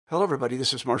Hello, everybody.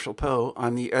 This is Marshall Poe.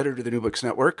 I'm the editor of the New Books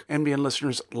Network. NBN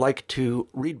listeners like to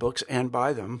read books and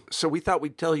buy them. So we thought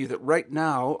we'd tell you that right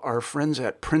now, our friends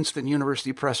at Princeton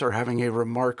University Press are having a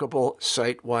remarkable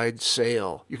site-wide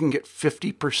sale. You can get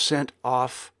 50%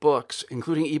 off books,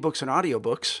 including ebooks and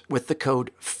audiobooks, with the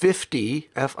code 50,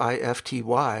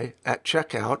 F-I-F-T-Y, at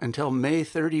checkout until May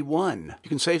 31. You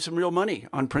can save some real money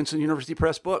on Princeton University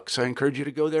Press books. I encourage you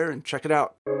to go there and check it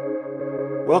out.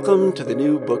 Welcome to the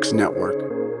New Books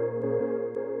Network.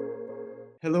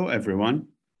 Hello, everyone,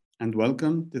 and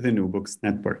welcome to the New Books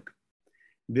Network.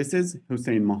 This is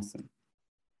Hussein Mohsen,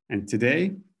 and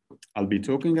today I'll be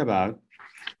talking about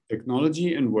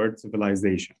Technology and Word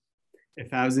Civilization, A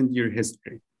 1,000-Year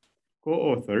History,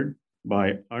 co-authored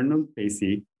by Arnold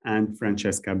Pacey and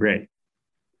Francesca Bray.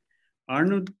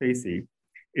 Arnold Pacey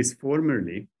is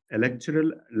formerly a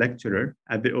lecturer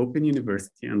at the Open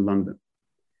University in London.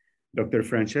 Dr.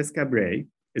 Francesca Bray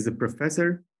is a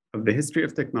professor of the History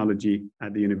of Technology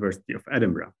at the University of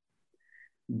Edinburgh.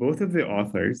 Both of the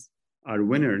authors are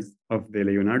winners of the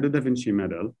Leonardo da Vinci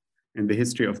Medal in the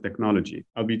History of Technology.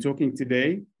 I'll be talking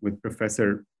today with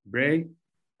Professor Bray,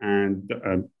 and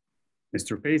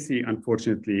Mr. Pacey,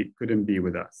 unfortunately, couldn't be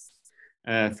with us.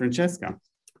 Francesca,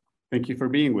 thank you for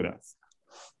being with us.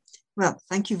 Well,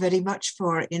 thank you very much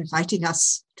for inviting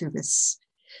us to this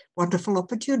wonderful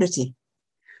opportunity.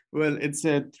 Well, it's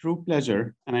a true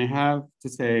pleasure. And I have to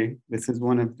say, this is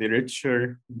one of the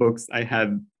richer books I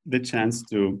had the chance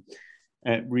to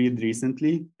read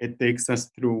recently. It takes us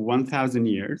through 1,000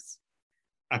 years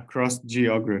across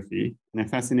geography and a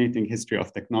fascinating history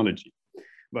of technology.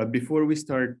 But before we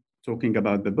start talking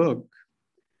about the book,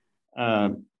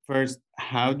 first,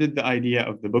 how did the idea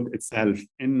of the book itself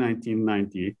in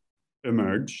 1990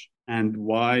 emerge? And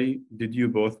why did you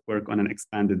both work on an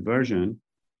expanded version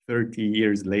 30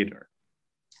 years later?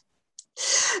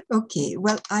 Okay,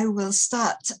 well, I will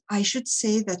start. I should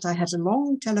say that I had a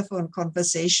long telephone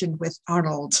conversation with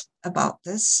Arnold about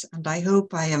this, and I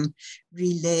hope I am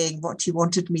relaying what he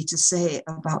wanted me to say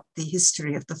about the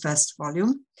history of the first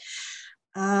volume.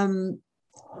 I'll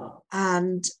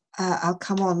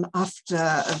come on after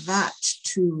that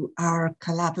to our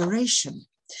collaboration.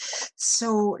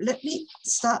 So let me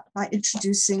start by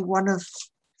introducing one of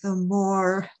the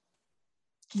more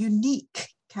unique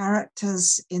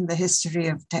characters in the history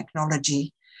of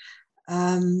technology.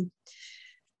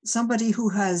 Somebody who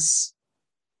has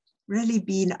really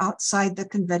been outside the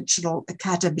conventional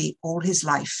academy all his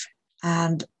life.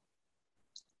 And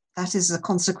that is a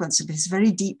consequence of his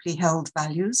very deeply held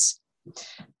values.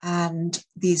 And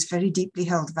these very deeply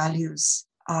held values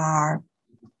are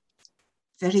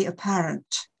very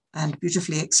apparent and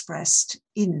beautifully expressed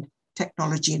in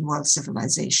Technology and World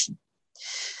Civilization.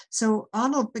 So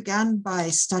Arnold began by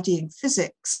studying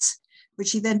physics,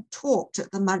 which he then taught at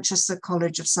the Manchester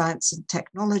College of Science and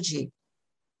Technology.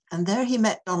 And there he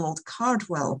met Donald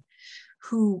Cardwell,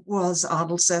 who was,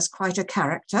 Arnold says, quite a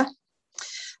character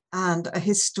and a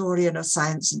historian of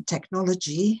science and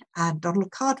technology. And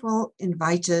Donald Cardwell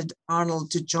invited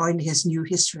Arnold to join his new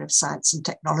History of Science and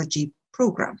Technology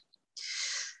program.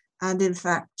 And in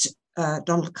fact,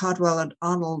 Donald Cardwell and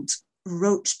Arnold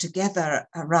wrote together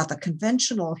a rather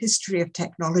conventional history of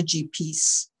technology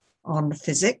piece on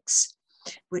physics,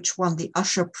 which won the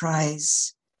Usher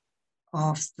Prize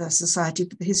of the Society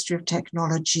for the History of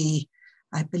Technology,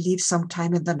 I believe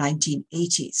sometime in the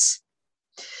 1980s.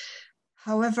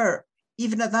 However,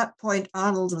 even at that point,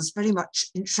 Arnold was very much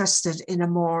interested in a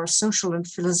more social and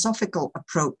philosophical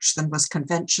approach than was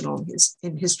conventional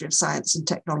in history of science and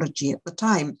technology at the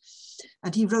time.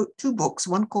 And he wrote two books,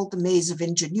 one called The Maze of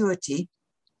Ingenuity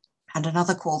and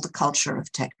another called The Culture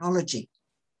of Technology.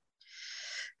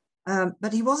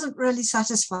 But he wasn't really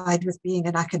satisfied with being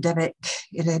an academic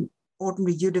in an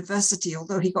ordinary university,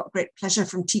 although he got great pleasure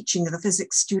from teaching the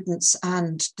physics students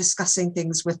and discussing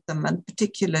things with them, and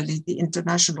particularly the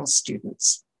international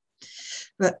students.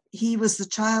 But he was the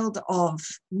child of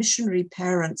missionary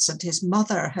parents, and his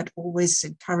mother had always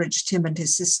encouraged him and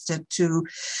his sister to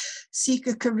seek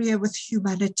a career with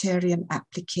humanitarian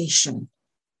application,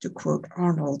 to quote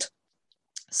Arnold.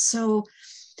 So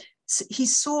he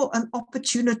saw an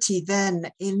opportunity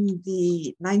then in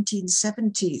the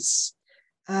 1970s,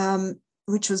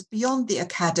 which was beyond the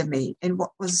academy, in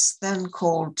what was then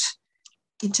called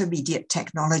intermediate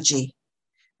technology,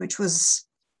 which was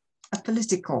a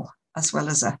political as well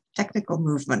as a technical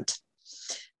movement.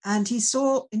 And he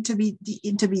saw the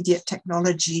intermediate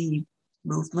technology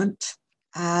movement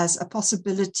as a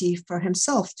possibility for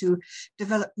himself to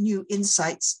develop new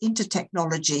insights into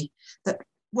technology that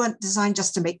weren't designed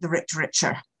just to make the rich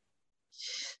richer.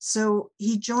 So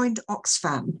he joined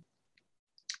Oxfam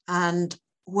and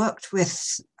worked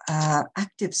with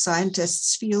active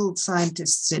scientists, field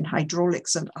scientists in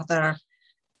hydraulics and other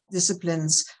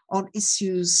disciplines on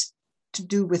issues to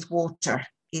do with water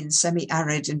in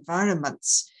semi-arid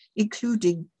environments,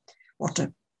 including what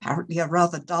apparently are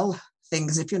rather dull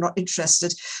things, if you're not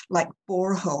interested, like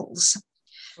boreholes.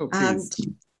 Oh, please.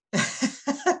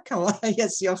 And come on,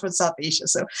 yes, you're from South Asia,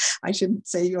 so I shouldn't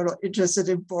say you're not interested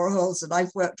in boreholes. And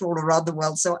I've worked all around the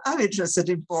world, so I'm interested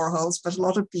in boreholes, but a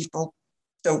lot of people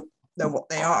don't know what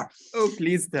they are. Oh,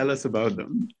 please tell us about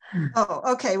them.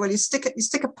 Oh, okay. Well, you stick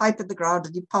a pipe in the ground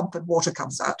and you pump and water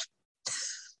comes out.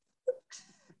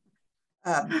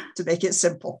 To make it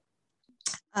simple.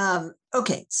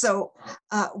 Okay, so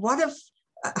one of,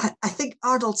 I think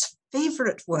Arnold's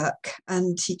favorite work,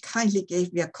 and he kindly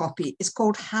gave me a copy, is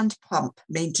called Hand Pump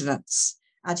Maintenance.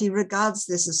 And he regards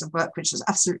this as a work which is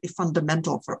absolutely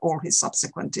fundamental for all his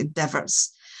subsequent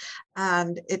endeavors.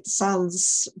 And it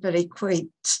sounds very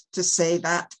quaint to say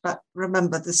that, but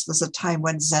remember, this was a time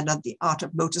when Zen and the art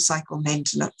of motorcycle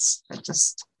maintenance had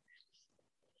just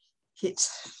hit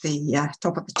the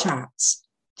top of the charts.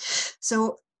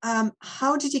 So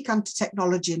how did he come to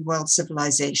technology and world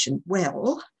civilization?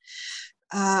 Well,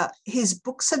 his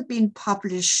books had been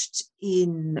published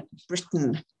in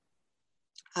Britain,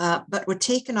 but were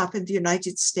taken up in the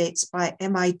United States by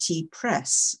MIT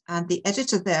Press, and the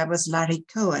editor there was Larry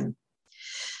Cohen.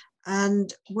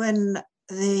 And when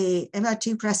the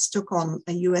MIT Press took on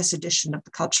a US edition of The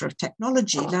Culture of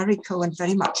Technology, Larry Cohen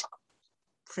very much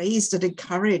praised and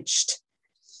encouraged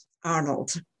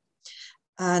Arnold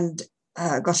and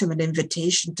got him an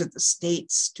invitation to the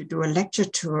States to do a lecture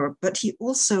tour. But he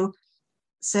also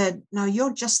said, now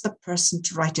you're just the person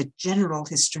to write a general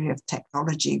history of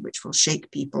technology, which will shake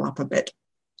people up a bit.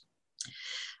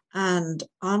 And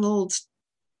Arnold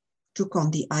took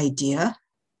on the idea.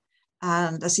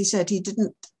 And as he said, he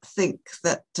didn't think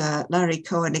that Larry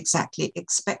Cohen exactly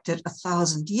expected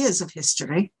 1,000 years of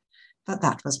history, but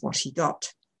that was what he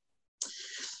got.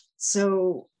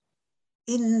 So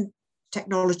in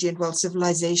Technology and World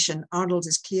Civilization, Arnold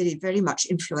is clearly very much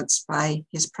influenced by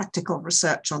his practical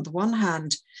research on the one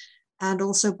hand, and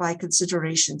also by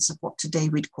considerations of what today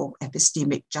we'd call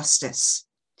epistemic justice.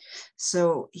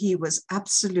 So he was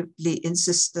absolutely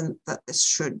insistent that this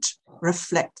should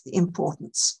reflect the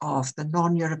importance of the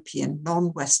non-European,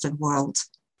 non-Western world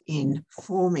in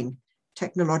forming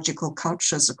technological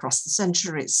cultures across the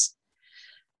centuries.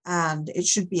 And it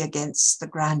should be against the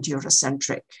grand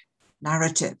Eurocentric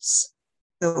narratives,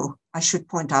 though I should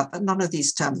point out that none of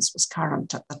these terms was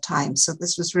current at the time. So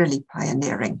this was really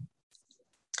pioneering.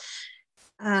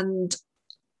 And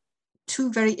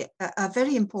a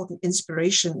very important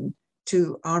inspiration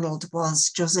to Arnold was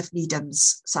Joseph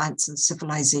Needham's Science and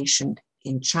Civilization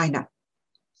in China.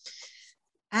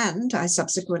 And I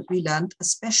subsequently learned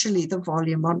especially the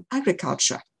volume on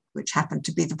agriculture, which happened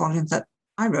to be the volume that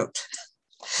I wrote.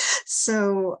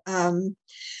 So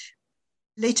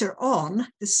later on,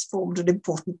 this formed an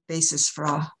important basis for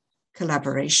our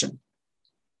collaboration.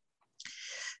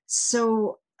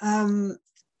 So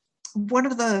one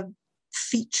of the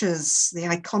features, the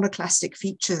iconoclastic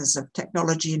features of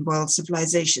Technology and World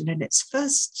Civilization in its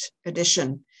first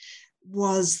edition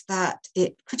was that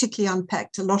it critically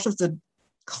unpacked a lot of the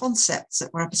concepts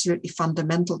that were absolutely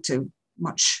fundamental to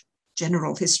much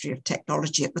general history of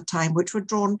technology at the time, which were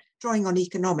drawing on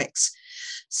economics.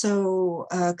 So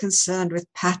concerned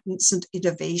with patents and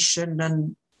innovation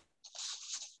and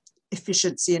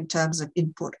efficiency in terms of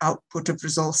input, output of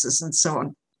resources and so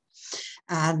on.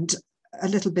 And a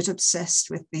little bit obsessed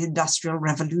with the Industrial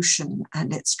Revolution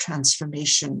and its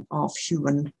transformation of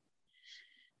human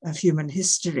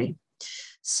history.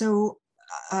 So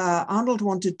Arnold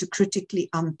wanted to critically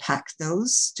unpack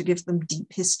those, to give them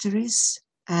deep histories,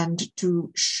 and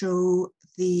to show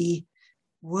the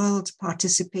world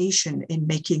participation in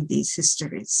making these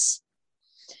histories.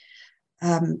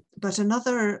 But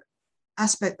another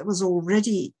aspect that was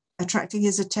already attracting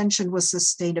his attention was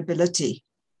sustainability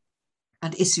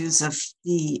and issues of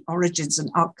the origins and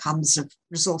outcomes of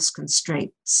resource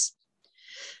constraints,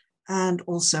 and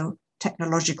also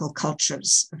technological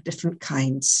cultures of different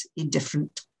kinds in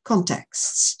different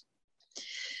contexts.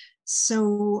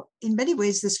 So in many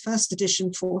ways, this first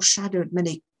edition foreshadowed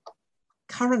many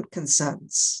current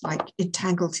concerns like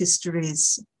entangled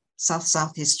histories,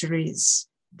 South-South histories,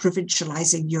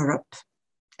 provincializing Europe,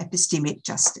 epistemic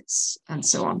justice, and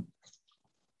so on.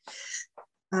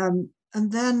 And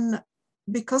then,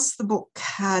 because the book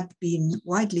had been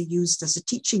widely used as a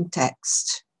teaching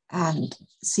text and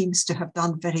seems to have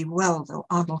done very well, though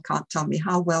Arnold can't tell me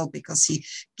how well, because he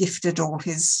gifted all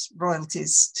his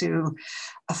royalties to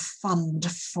a fund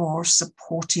for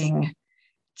supporting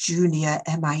junior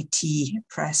MIT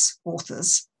Press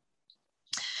authors.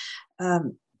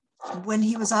 When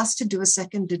he was asked to do a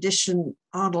second edition,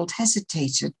 Arnold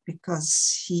hesitated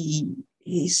because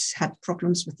he's had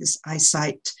problems with his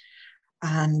eyesight,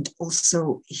 and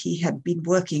also he had been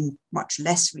working much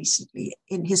less recently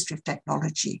in history of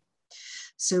technology.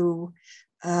 So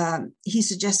he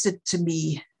suggested to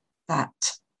me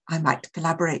that I might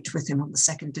collaborate with him on the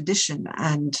second edition,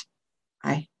 and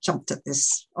I jumped at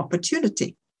this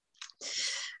opportunity.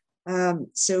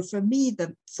 So for me,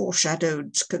 the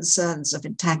foreshadowed concerns of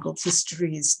entangled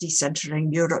histories,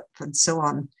 decentering Europe, and so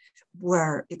on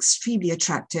were extremely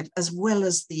attractive, as well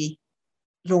as the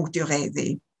longue durée,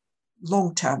 the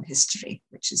long-term history,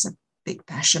 which is a big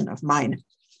passion of mine.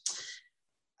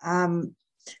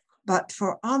 But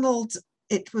for Arnold,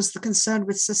 it was the concern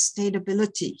with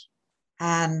sustainability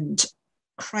and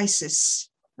crisis,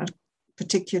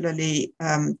 particularly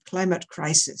climate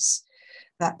crisis,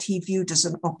 that he viewed as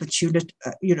an opportunity.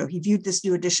 He viewed this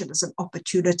new edition as an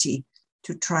opportunity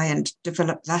to try and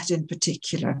develop that in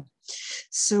particular.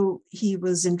 So he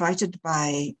was invited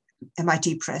by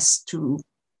MIT Press to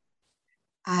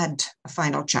add a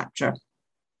final chapter,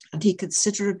 and he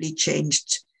considerably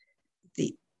changed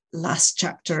the last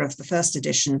chapter of the first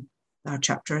edition, now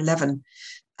chapter 11,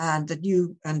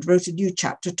 and wrote a new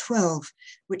chapter 12,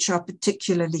 which are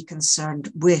particularly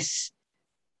concerned with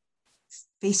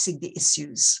facing the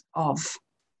issues of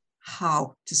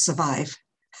how to survive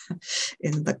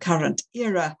in the current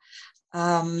era,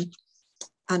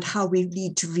 and how we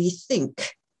need to rethink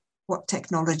what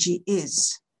technology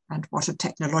is and what a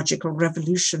technological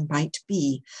revolution might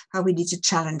be, how we need to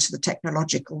challenge the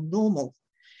technological normal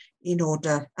in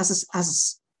order,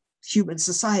 as human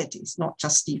societies, not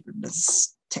just even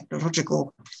as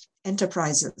technological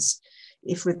enterprises,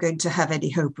 if we're going to have any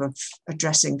hope of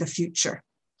addressing the future.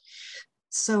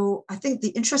 So I think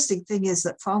the interesting thing is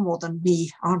that far more than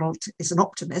me, Arnold is an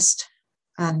optimist,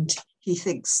 and he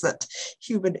thinks that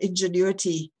human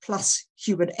ingenuity plus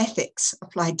human ethics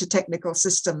applied to technical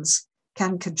systems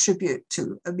can contribute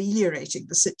to ameliorating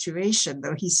the situation,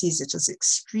 though he sees it as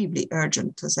extremely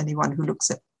urgent, as anyone who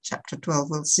looks at chapter 12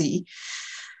 will see.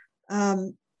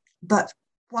 But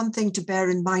one thing to bear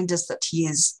in mind is that he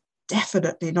is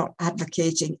definitely not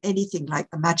advocating anything like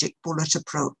the magic bullet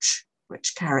approach,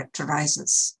 which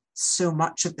characterizes so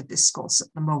much of the discourse at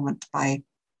the moment by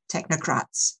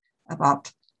technocrats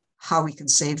about how we can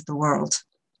save the world.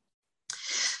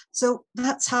 So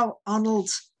that's how Arnold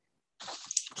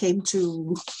came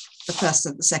to the first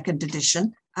and the second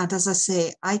edition. And as I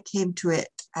say, I came to it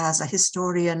as a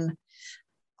historian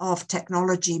of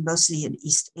technology, mostly in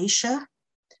East Asia,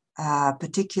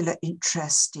 particular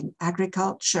interest in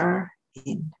agriculture,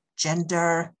 in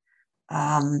gender,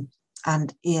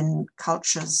 and in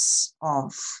cultures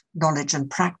of knowledge and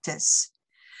practice.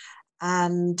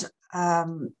 And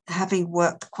having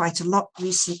worked quite a lot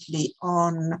recently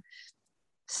on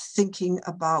thinking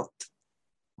about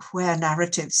where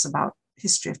narratives about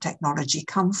history of technology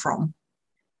come from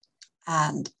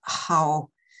and how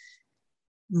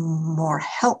more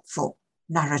helpful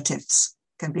narratives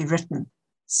can be written.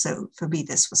 So for me,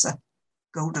 this was a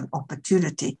golden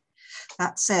opportunity.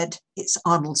 That said, it's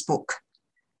Arnold's book.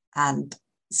 And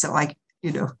so I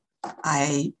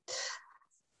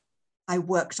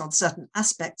worked on certain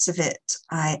aspects of it.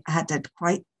 I added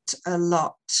quite a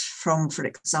lot from, for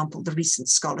example, the recent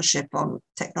scholarship on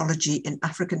technology in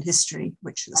African history,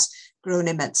 which has grown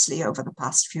immensely over the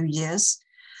past few years.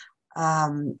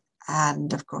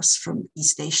 And of course, from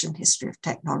East Asian history of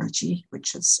technology,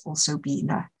 which has also been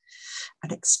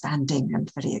an expanding and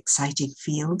very exciting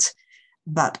field.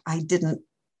 But I didn't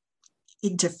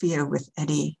interfere with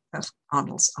any of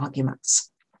Arnold's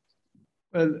arguments.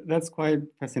 Well, that's quite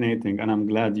fascinating, and I'm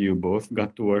glad you both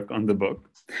got to work on the book.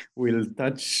 We'll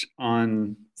touch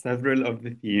on several of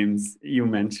the themes you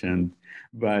mentioned,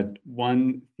 but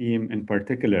one theme in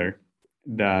particular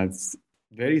that's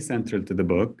very central to the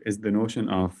book is the notion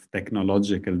of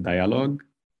technological dialogue.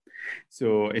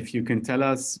 So if you can tell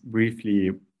us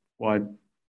briefly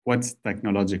what's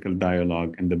technological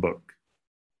dialogue in the book?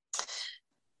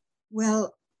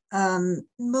 Well,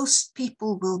 most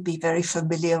people will be very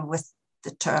familiar with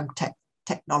the term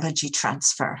technology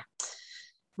transfer,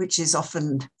 which is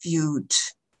often viewed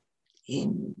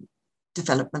in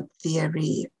development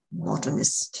theory,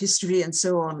 modernist history, and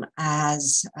so on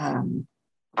as a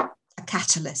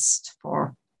catalyst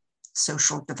for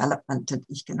social development and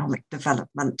economic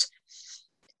development,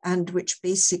 and which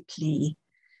basically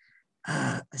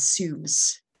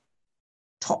assumes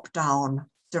top-down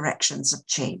directions of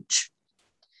change.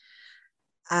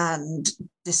 And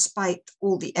despite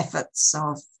all the efforts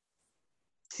of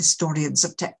historians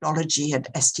of technology and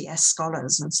STS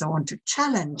scholars and so on to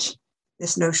challenge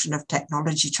this notion of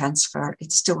technology transfer,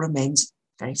 it still remains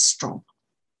very strong.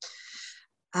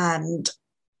 And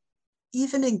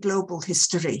even in global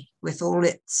history, with all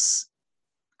its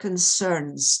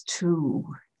concerns to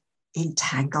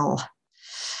entangle,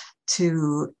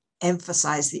 to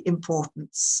emphasize the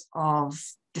importance of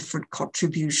different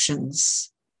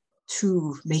contributions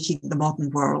to making the modern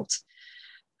world,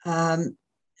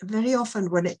 very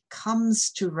often when it comes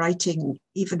to writing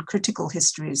even critical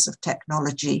histories of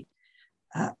technology,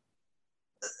 the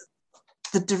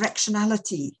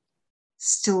directionality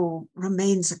still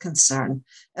remains a concern,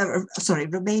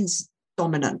 remains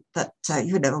dominant, that,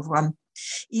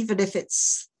 even if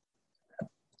it's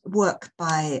work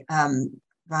by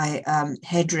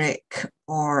Heydrich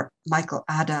or Michael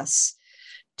Adas,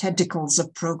 Tentacles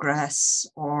of Progress,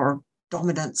 or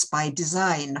Dominance by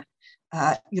Design,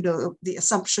 the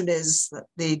assumption is that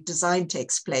the design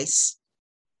takes place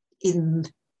in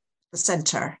the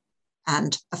center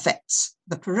and affects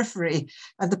the periphery,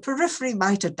 and the periphery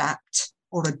might adopt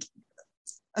or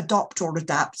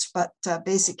adapt, but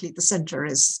basically the center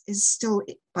is still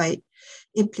by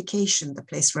implication the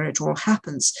place where it all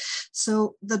happens.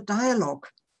 So the dialogue,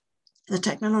 the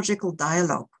technological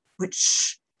dialogue,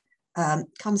 which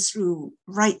comes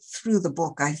right through the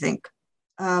book, I think,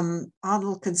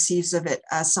 Arnold conceives of it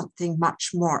as something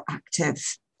much more active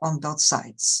on both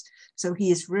sides. So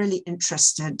he is really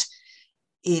interested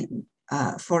in,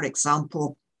 for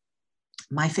example,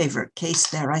 my favorite case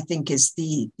there, I think, is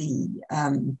the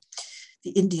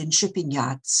Indian shipping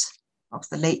yards of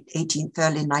the late 18th,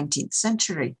 early 19th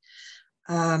century,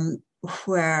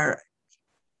 where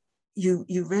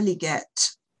you really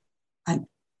get an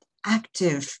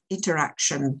active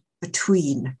interaction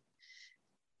between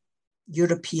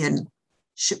European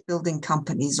shipbuilding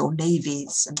companies or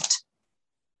navies and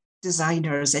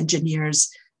designers, engineers,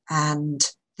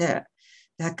 and their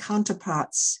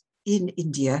counterparts in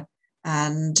India,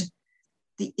 and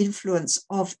the influence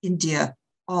of India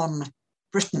on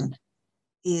Britain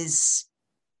is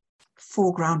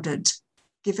foregrounded,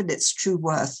 given its true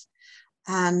worth.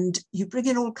 And you bring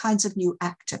in all kinds of new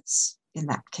actors in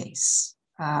that case,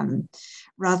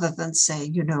 rather than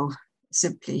saying,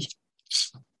 simply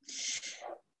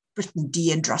Britain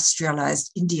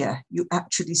deindustrialized India. You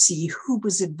actually see who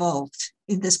was involved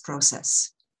in this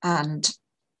process and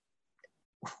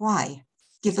why,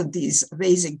 given these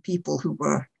amazing people who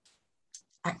were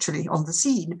actually on the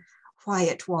scene, why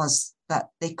it was that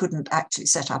they couldn't actually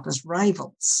set up as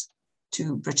rivals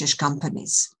to British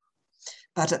companies.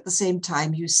 But at the same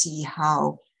time, you see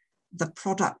how the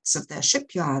products of their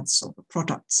shipyards or the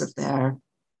products of their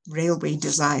railway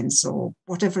designs or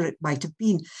whatever it might have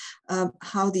been,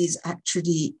 how these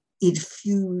actually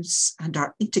infuse and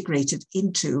are integrated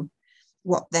into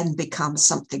what then becomes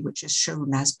something which is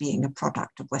shown as being a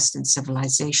product of Western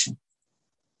civilization.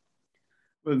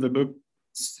 Well, the book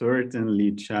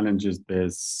certainly challenges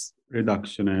this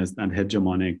reductionist and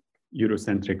hegemonic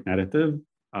Eurocentric narrative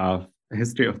of the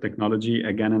history of technology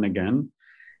again and again.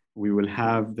 We will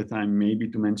have the time maybe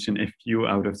to mention a few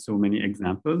out of so many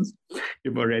examples.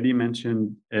 You've already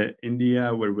mentioned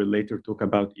India, where we'll later talk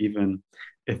about even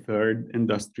a third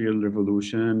industrial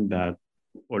revolution that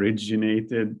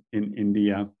originated in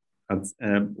India,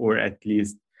 or at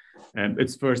least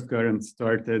its first current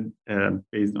started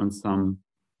based on some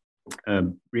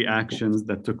reactions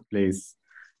that took place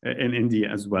in India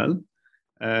as well.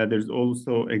 There's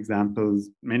also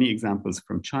many examples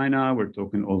from China. We're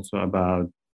talking also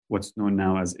about what's known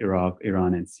now as Iraq,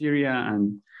 Iran, and Syria,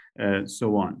 and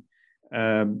so on.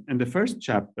 In the first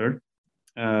chapter,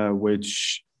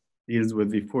 which deals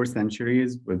with the 4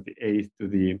 centuries, with the 8th to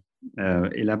the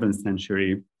 11th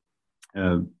century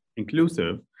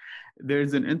inclusive,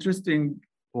 there's an interesting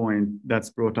point that's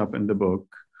brought up in the book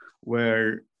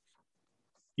where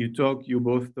you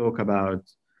both talk about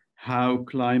how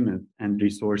climate and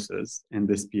resources in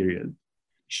this period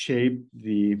shape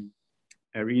the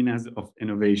arenas of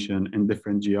innovation in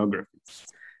different geographies.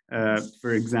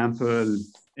 For example,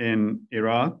 in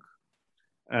Iraq,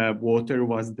 water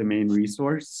was the main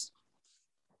resource,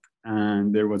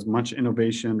 and there was much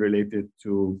innovation related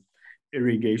to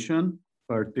irrigation,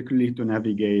 particularly to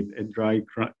navigate a dry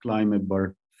climate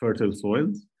but fertile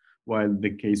soils, while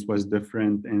the case was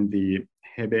different in the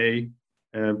Hebei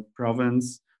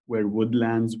province, where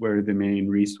woodlands were the main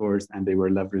resource and they were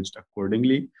leveraged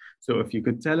accordingly. So if you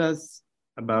could tell us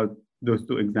about those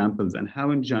 2 examples and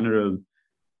how in general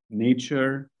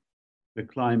nature, the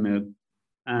climate,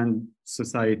 and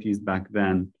societies back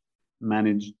then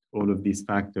managed all of these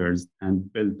factors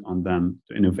and built on them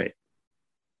to innovate?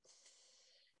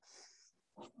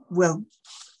 Well,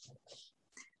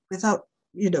 without,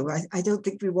 I don't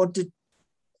think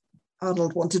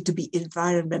Arnold wanted to be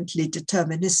environmentally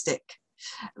deterministic,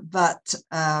 but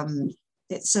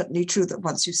it's certainly true that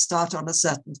once you start on a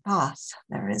certain path,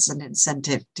 there is an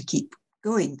incentive to keep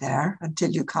going there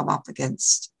until you come up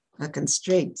against the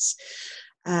constraints.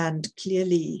 And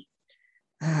clearly,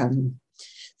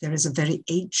 there is a very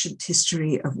ancient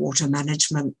history of water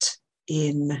management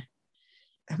in,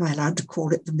 am I allowed to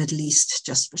call it the Middle East,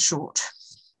 just for short?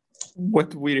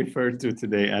 What we refer to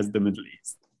today as the Middle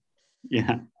East.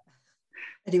 Yeah.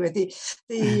 Anyway, the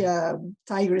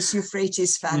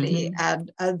Tigris-Euphrates Valley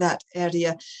and that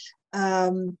area.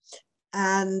 And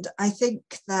I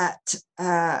think that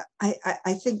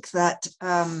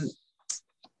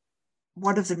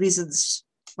one of the reasons,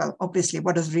 well, obviously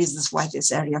one of the reasons why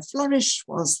this area flourished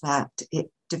was that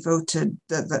it devoted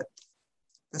the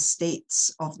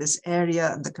states of this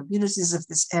area and the communities of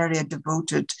this area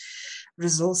devoted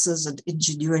resources and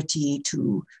ingenuity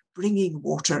to bringing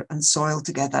water and soil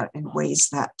together in ways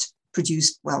that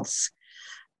produced wealth.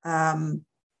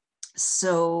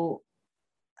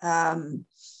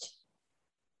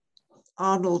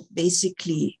 Arnold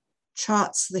basically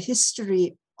charts the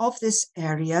history of this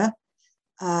area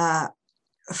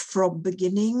from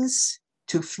beginnings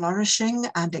to flourishing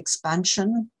and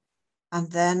expansion,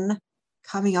 and then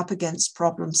coming up against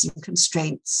problems and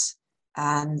constraints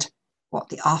and what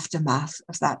the aftermath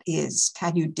of that is.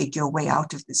 Can you dig your way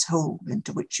out of this hole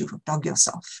into which you have dug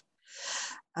yourself?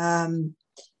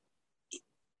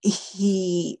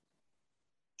 He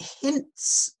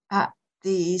hints at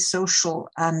the social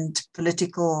and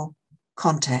political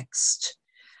context.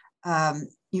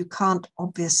 You can't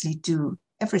obviously do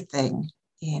everything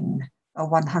in a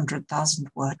 100,000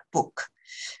 word book,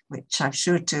 which I'm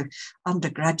sure to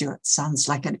undergraduates sounds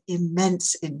like an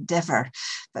immense endeavor,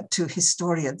 but to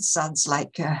historians sounds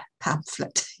like a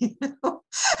pamphlet.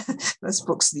 Most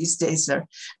books these days are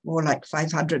more like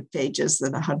 500 pages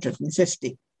than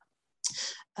 150.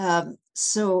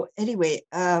 So anyway,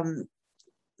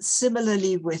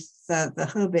 similarly with the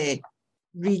Hebei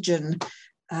region,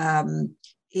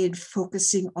 in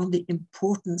focusing on the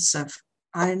importance of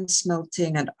iron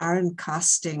smelting and iron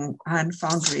casting, iron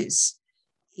foundries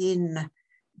in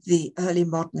the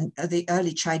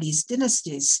early Chinese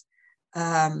dynasties,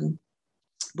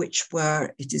 which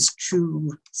were, it is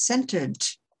true, centered,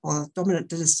 or dominant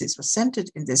dynasties were centered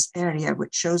in this area,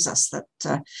 which shows us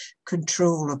that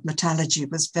control of metallurgy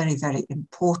was very, very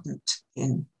important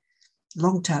in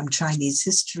long-term Chinese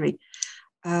history.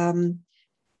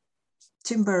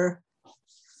 Timber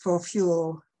for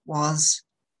fuel was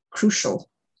crucial.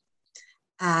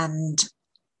 And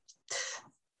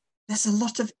there's a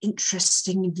lot of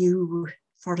interesting new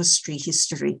forestry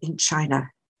history in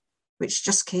China, which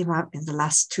just came out in the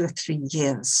last 2 or 3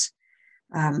 years,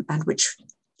 and which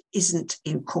isn't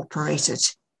incorporated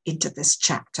into this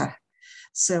chapter.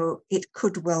 So it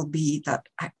could well be that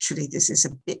actually this is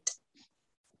a bit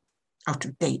out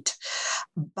of date.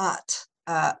 But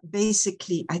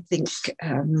basically, I think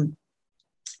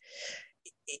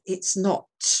it's not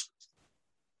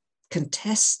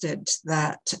contested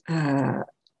that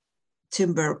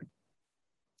timber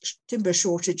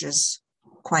shortages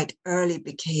quite early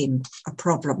became a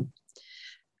problem.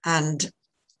 And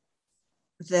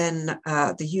then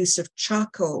the use of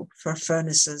charcoal for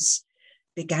furnaces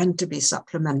began to be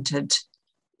supplemented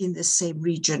in the same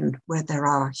region where there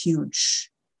are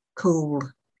huge coal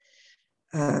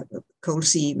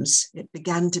seams. It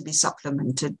began to be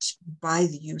supplemented by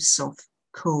the use of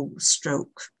coal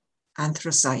stroke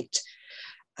anthracite.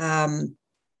 And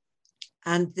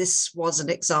this was an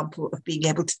example of being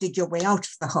able to dig your way out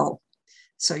of the hole.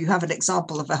 So you have an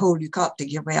example of a hole you can't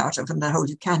dig your way out of and a hole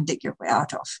you can dig your way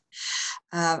out of.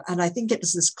 And I think it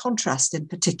was this contrast in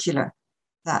particular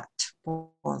that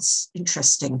was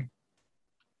interesting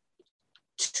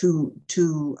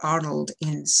to Arnold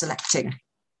in selecting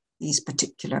these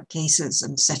particular cases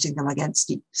and setting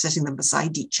them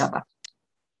beside each other.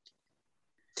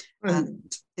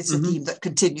 And it's a theme that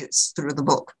continues through the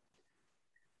book.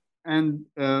 And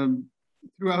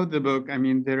throughout the book, I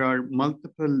mean, there are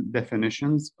multiple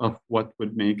definitions of what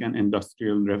would make an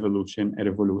industrial revolution a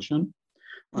revolution.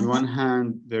 On one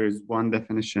hand, there is one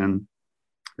definition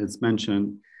that's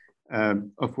mentioned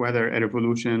of whether a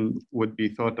revolution would be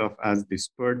thought of as the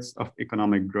spurts of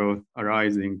economic growth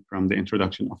arising from the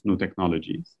introduction of new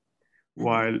technologies,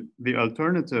 while the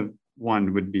alternative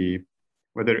one would be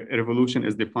whether a revolution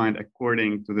is defined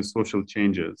according to the social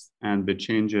changes and the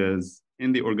changes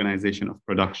in the organization of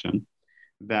production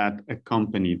that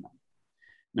accompany them.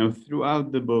 Now,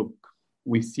 throughout the book,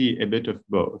 we see a bit of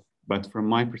both, but from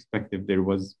my perspective, there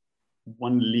was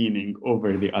one leaning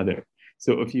over the other.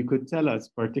 So if you could tell us,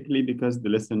 particularly because the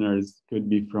listeners could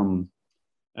be from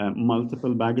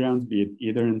multiple backgrounds, be it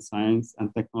either in science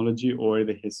and technology or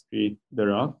the history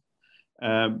thereof,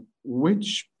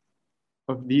 which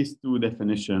of these two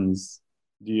definitions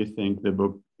do you think the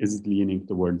book is leaning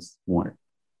towards more?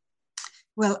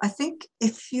 Well, I think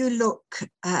if you look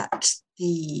at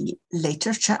the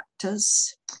later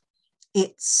chapters,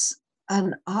 it's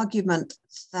an argument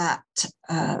that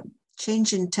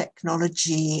change in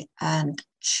technology and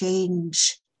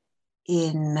change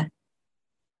in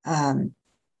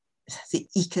the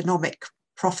economic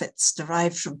profits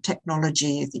derived from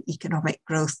technology, the economic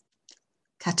growth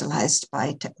catalyzed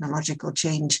by technological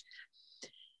change,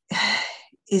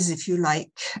 is, if you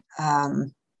like,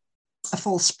 a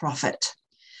false profit.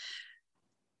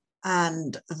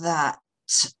 And that,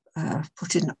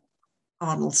 put in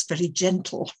Arnold's very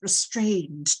gentle,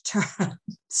 restrained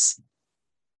terms,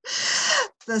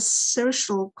 the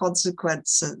social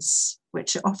consequences,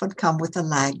 which often come with a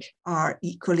lag, are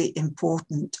equally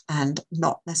important and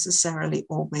not necessarily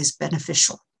always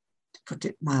beneficial, to put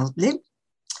it mildly,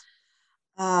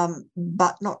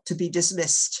 but not to be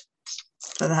dismissed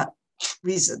for that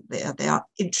reason. They are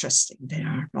interesting. They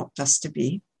are not just to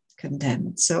be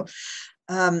condemned. So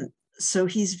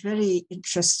he's very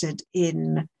interested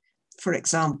in, for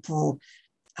example,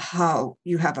 how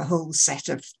you have a whole set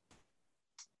of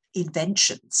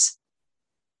inventions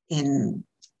in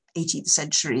 18th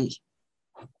century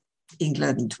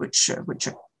England, which are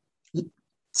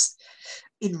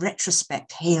in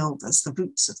retrospect hailed as the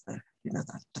roots of the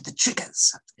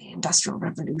triggers of the Industrial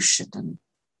Revolution, and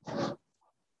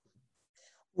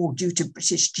all due to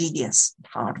British genius, and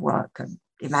hard work, and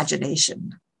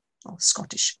imagination, or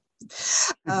Scottish.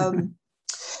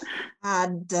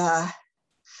 And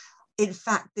in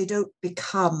fact, they don't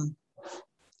become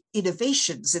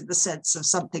innovations in the sense of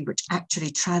something which actually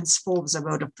transforms a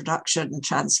mode of production and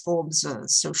transforms a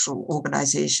social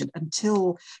organization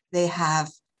until they have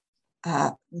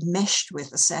meshed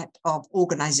with a set of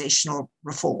organizational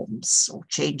reforms or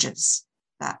changes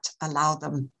that allow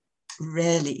them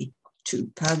really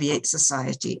to permeate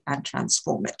society and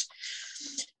transform it.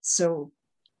 So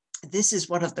this is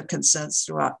one of the concerns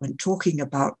throughout when talking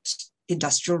about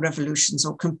industrial revolutions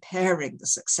or comparing the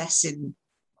success in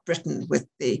Britain with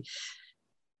the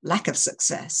lack of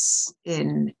success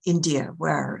in India,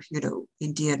 where,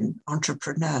 Indian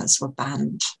entrepreneurs were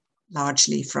banned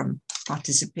largely from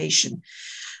participation.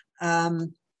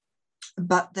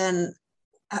 But then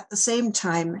at the same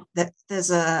time, that there's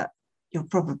you're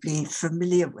probably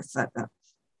familiar with a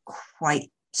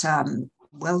quite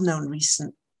well-known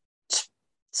recent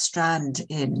strand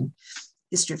in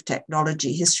history of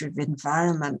technology, history of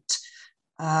environment,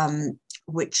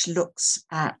 which looks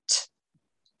at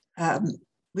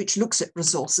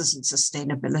resources and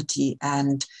sustainability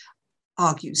and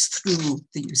argues through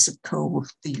the use of coal,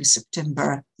 the use of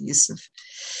timber, the use of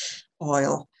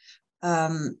oil,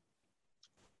 and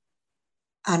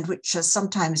which has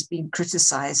sometimes been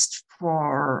criticized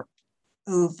for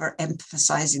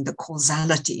overemphasizing the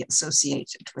causality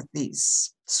associated with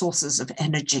these sources of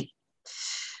energy.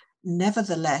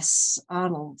 Nevertheless,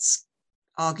 Arnold's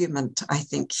argument, I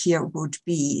think, here would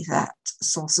be that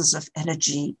sources of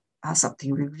energy are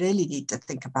something we really need to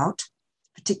think about,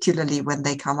 particularly when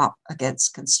they come up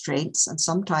against constraints. And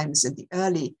sometimes in the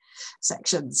early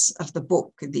sections of the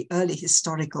book, in the early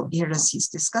historical eras he's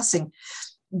discussing,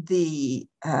 the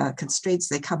constraints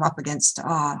they come up against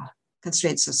are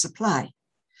constraints of supply.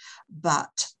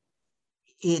 But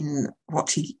in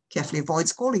what he carefully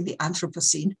avoids calling the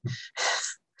Anthropocene,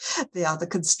 they are the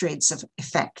constraints of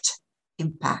effect,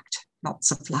 impact, not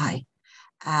supply.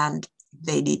 And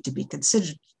they need to be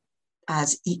considered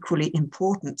as equally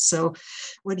important. So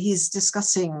when he's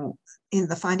discussing in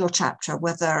the final chapter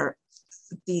whether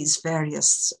these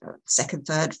various second,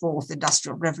 third, fourth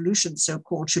industrial revolutions,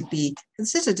 so-called, should be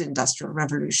considered industrial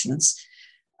revolutions,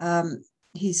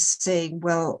 he's saying,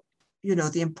 well,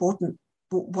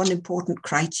 one important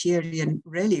criterion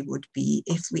really would be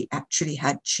if we actually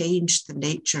had changed the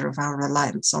nature of our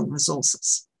reliance on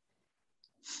resources,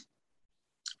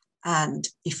 and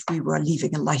if we were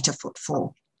leaving a lighter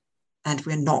footfall, and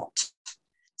we're not.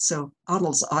 So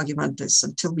Arnold's argument is,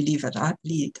 until we leave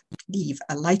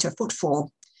a lighter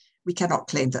footfall, we cannot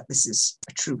claim that this is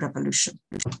a true revolution.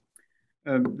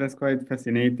 That's quite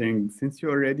fascinating. Since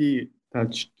you already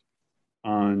touched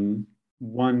on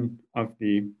one of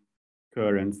the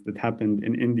currents that happened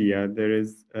in India. There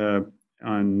is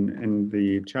in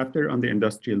the chapter on the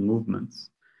industrial movements,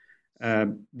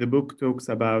 the book talks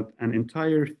about an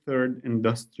entire third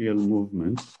industrial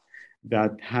movement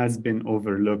that has been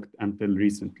overlooked until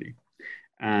recently,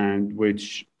 and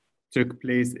which took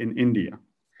place in India.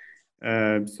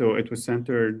 So it was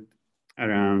centered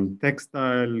around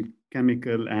textile,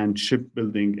 chemical, and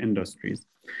shipbuilding industries.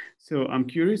 So I'm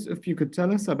curious if you could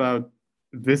tell us about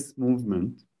this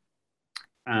movement.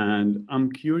 And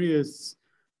I'm curious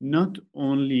not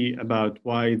only about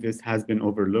why this has been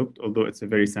overlooked, although it's a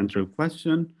very central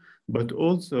question, but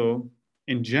also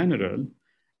in general,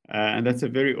 and that's a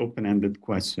very open-ended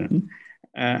question,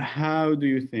 how do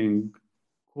you think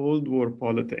Cold War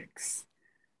politics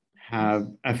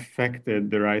have affected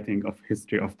the writing of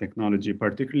history of technology,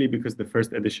 particularly because the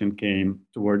first edition came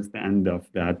towards the end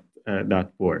of that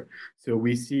war? So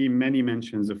we see many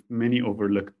mentions of many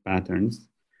overlooked patterns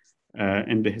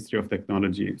in the history of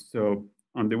technology. So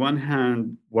on the one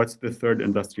hand, what's the third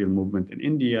industrial movement in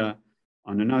India?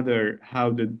 On another, how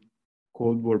did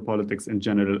Cold War politics in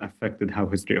general affected how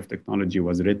history of technology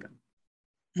was written?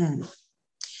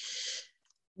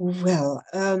 Well,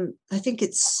 I think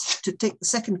it's, to take the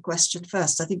second question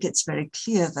first, I think it's very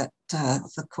clear that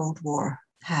the Cold War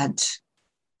had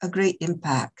a great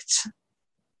impact,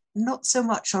 not so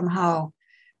much on how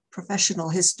professional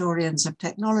historians of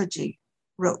technology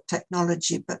wrote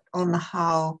technology, but on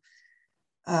how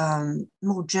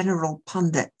more general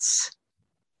pundits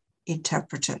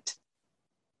interpreted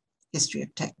history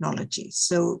of technology.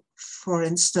 So, for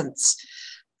instance,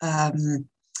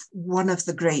 one of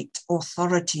the great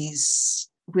authorities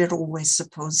we're always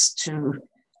supposed to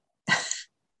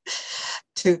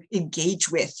engage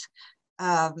with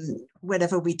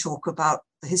whenever we talk about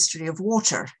the history of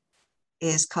water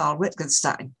is Carl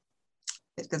Wittgenstein.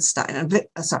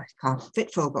 Carl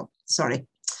Wittfogel, sorry.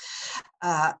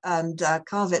 And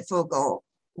Carl Wittfogel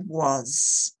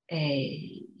was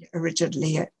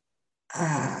originally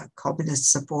a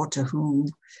communist supporter who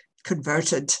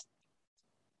converted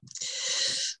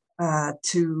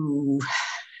to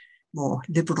more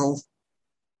liberal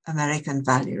American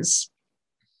values.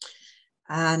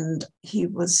 And he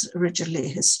was originally a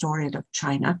historian of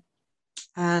China.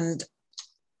 And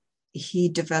he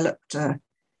developed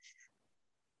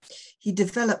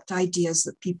ideas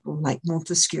that people like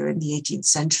Montesquieu in the 18th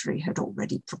century had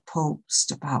already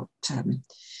proposed about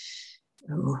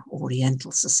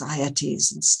Oriental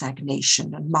societies and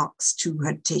stagnation. And Marx too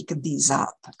had taken these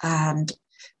up. And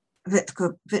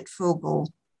Wittfogel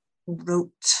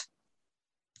wrote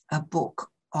a book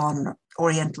on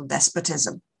Oriental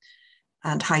despotism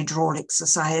and hydraulic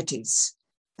societies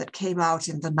that came out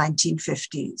in the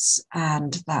 1950s,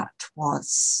 and that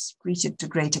was greeted to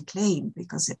great acclaim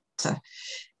because it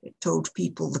told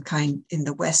people in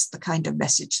the West the kind of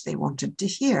message they wanted to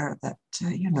hear, that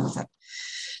that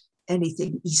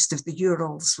anything east of the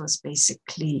Urals was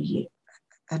basically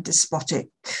a despotic,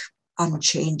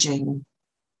 unchanging,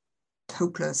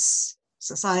 hopeless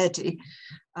society.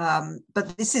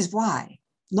 But this is why.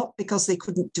 Not because they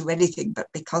couldn't do anything, but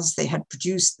because they had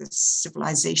produced this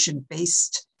civilization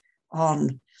based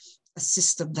on a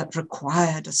system that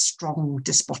required a strong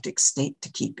despotic state to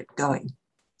keep it going.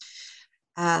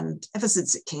 And ever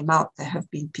since it came out, there have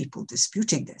been people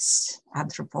disputing this.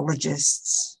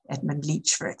 Anthropologists, Edmund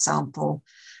Leach, for example,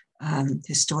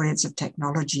 historians of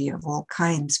technology of all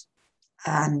kinds.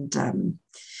 And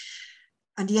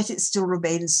yet it still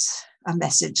remains a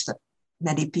message that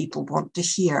many people want to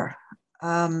hear.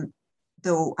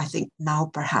 Though I think now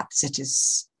perhaps it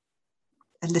is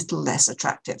a little less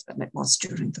attractive than it was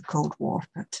during the Cold War.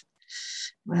 But,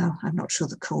 well, I'm not sure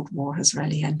the Cold War has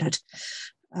really ended.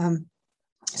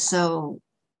 So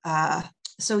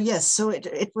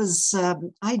it was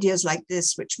ideas like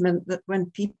this, which meant that when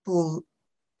people,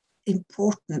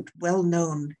 important,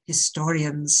 well-known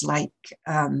historians like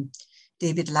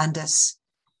David Landis,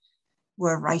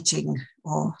 were writing,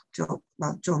 or Joel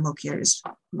Mokyr is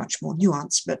much more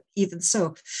nuanced, but even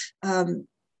so,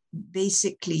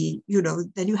 basically,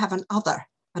 then you have an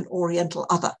Oriental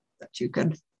other that you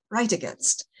can write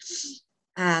against.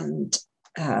 And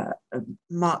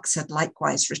Marx had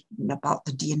likewise written about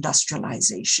the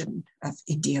deindustrialization of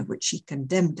India, which he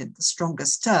condemned in the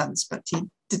strongest terms, but he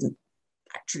didn't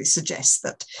actually suggest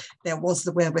that there was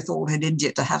the wherewithal in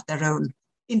India to have their own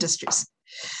industries.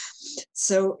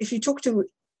 So if you talk to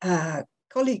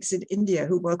colleagues in India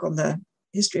who work on the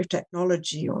history of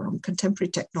technology or on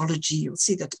contemporary technology, you'll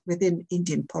see that within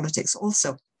Indian politics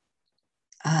also,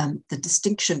 the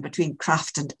distinction between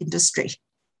craft and industry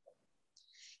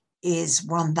is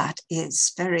one that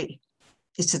is very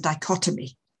it's a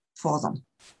dichotomy for them.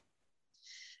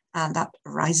 And that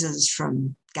arises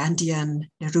from Gandhian,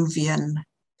 Nehruvian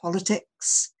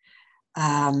politics,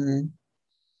 and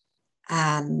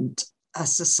a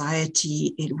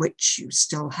society in which you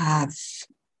still have,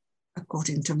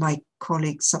 according to my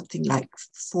colleagues, something like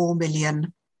 4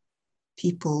 million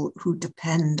people who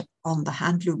depend on the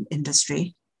handloom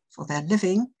industry for their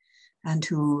living and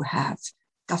who have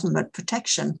government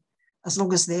protection as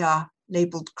long as they are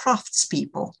labeled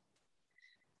craftspeople.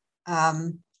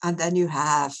 And then you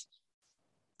have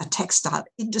a textile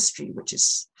industry which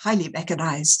is highly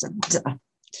mechanized and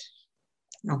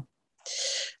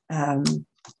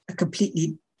a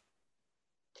completely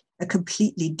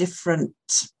different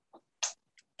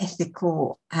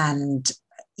ethical and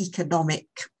economic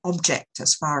object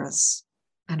as far as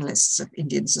analysts of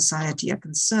Indian society are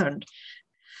concerned.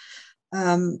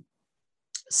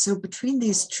 So between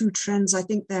these two trends, I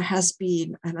think there has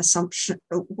been an assumption,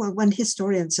 well, when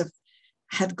historians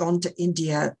had gone to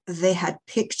India, they had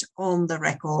picked on the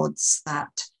records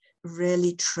that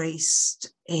really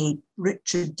traced a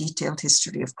rich and detailed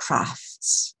history of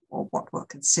crafts, or what were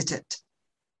considered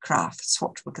crafts,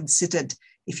 what were considered,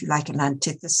 if you like, an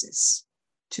antithesis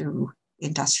to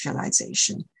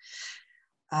industrialization.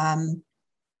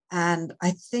 And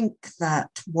I think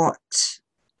that what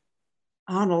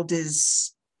Arnold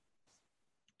is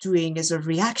doing is a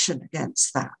reaction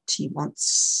against that. He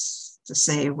wants to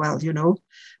say, well,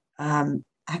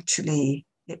 actually,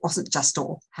 it wasn't just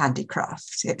all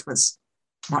handicraft. It was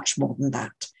much more than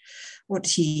that. What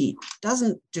he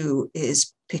doesn't do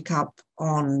is pick up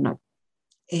on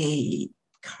a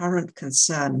current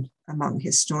concern among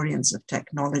historians of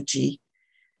technology,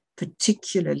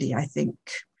 particularly, I think,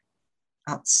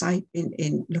 outside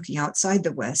in looking outside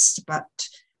the West, but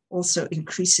also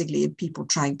increasingly in people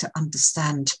trying to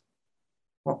understand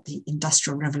what the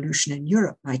Industrial Revolution in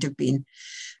Europe might have been,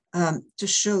 to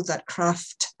show that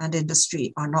craft and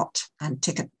industry are not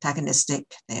antagonistic.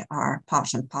 They are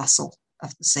part and parcel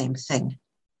of the same thing.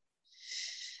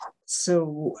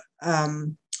 So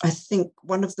I think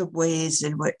one of the ways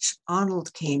in which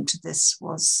Arnold came to this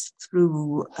was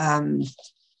through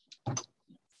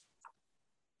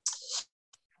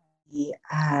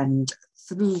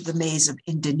through the maze of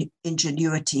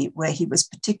ingenuity, where he was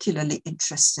particularly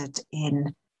interested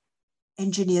in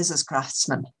engineers as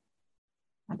craftsmen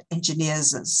and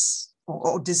engineers as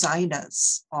or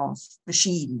designers of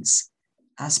machines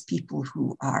as people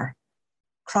who are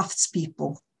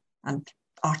craftspeople and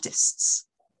artists.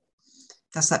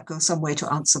 Does that go some way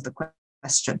to answer the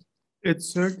question? It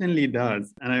certainly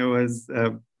does. And I was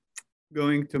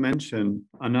going to mention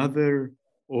another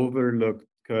overlooked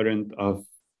current of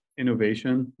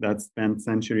innovation that spanned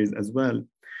centuries as well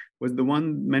was the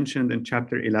one mentioned in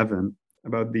chapter 11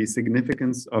 about the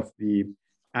significance of the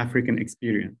African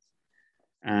experience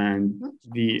and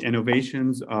the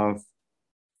innovations of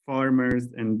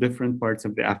farmers in different parts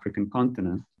of the African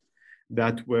continent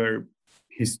that were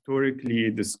historically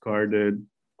discarded,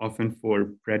 often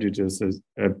for prejudiced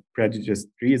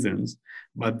reasons,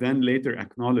 but then later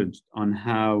acknowledged on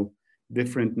how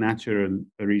different natural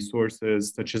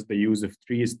resources, such as the use of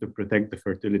trees to protect the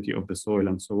fertility of the soil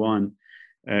and so on,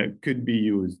 could be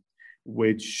used,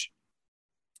 which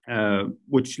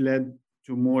led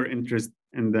to more interest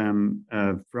in them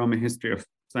from a history of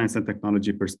science and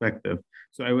technology perspective.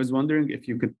 So I was wondering if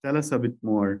you could tell us a bit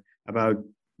more about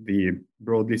the,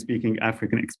 broadly speaking,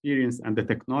 African experience and the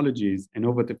technologies,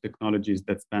 innovative technologies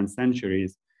that span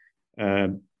centuries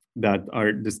that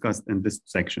are discussed in this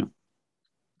section.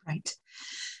 Right.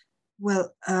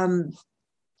 Well,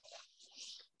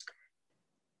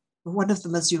 one of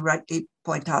them, as you rightly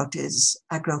point out, is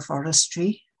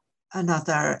agroforestry.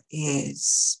 Another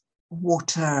is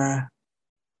water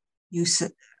use,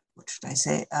 what should I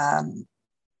say,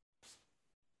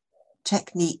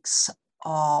 techniques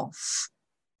of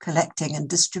collecting and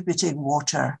distributing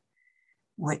water,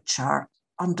 which are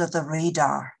under the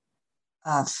radar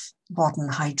of modern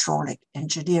hydraulic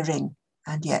engineering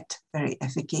and yet very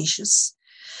efficacious.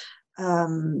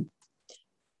 Those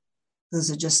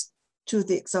are just two of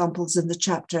the examples in the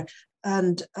chapter.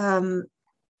 And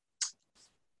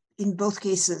in both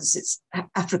cases,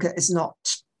 Africa is not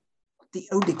the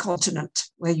only continent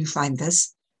where you find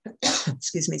this.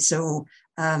 Excuse me. So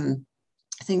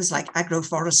things like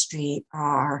agroforestry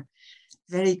are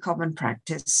very common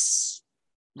practice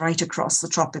right across the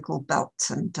tropical belt.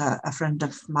 And a friend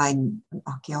of mine, an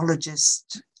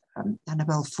archaeologist,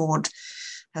 Annabelle Ford,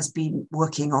 has been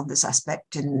working on this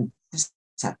aspect in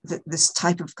this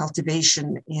type of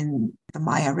cultivation in the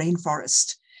Maya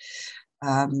rainforest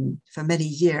for many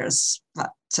years.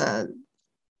 But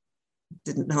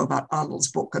didn't know about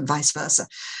Arnold's book and vice versa.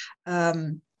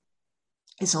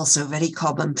 It's also very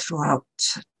common throughout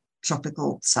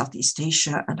tropical Southeast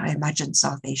Asia, and I imagine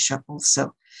South Asia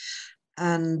also.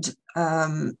 And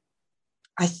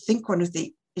I think one of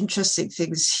the interesting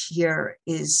things here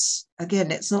is,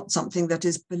 again, it's not something that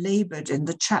is belabored in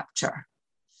the chapter,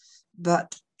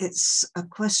 but it's a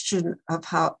question of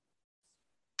how,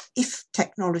 if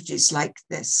technologies like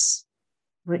this,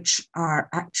 which are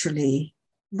actually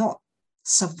not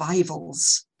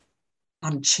survivals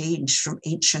unchanged from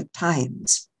ancient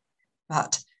times,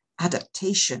 but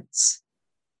adaptations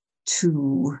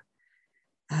to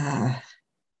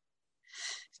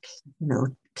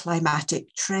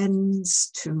climatic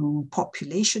trends, to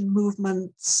population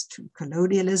movements, to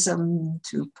colonialism,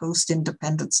 to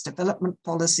post-independence development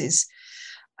policies.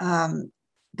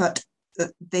 But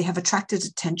they have attracted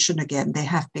attention again. They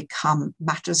have become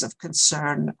matters of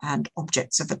concern and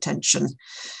objects of attention.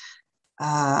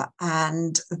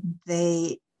 And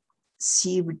they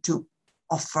seem to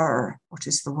offer, what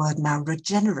is the word now,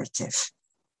 regenerative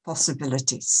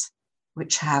possibilities,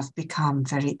 which have become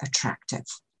very attractive.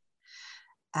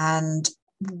 And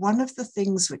one of the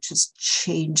things which has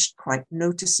changed quite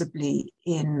noticeably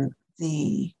in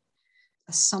the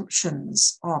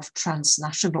assumptions of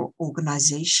transnational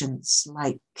organizations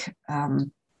like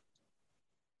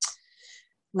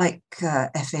FAO,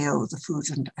 the Food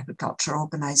and Agriculture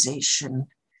Organization,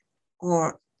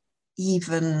 or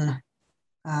even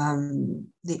the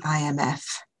IMF,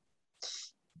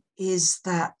 is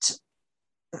that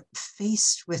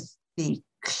faced with the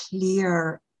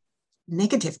clear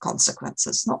negative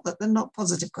consequences, not that they're not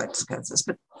positive consequences,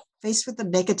 but faced with the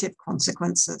negative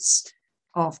consequences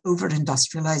of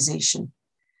over-industrialization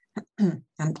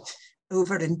and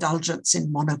overindulgence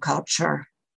in monoculture,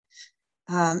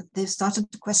 they've started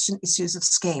to question issues of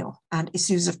scale and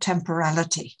issues of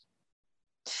temporality.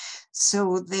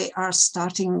 So they are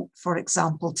starting, for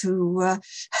example, to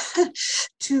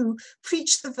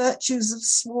preach the virtues of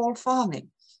small farming.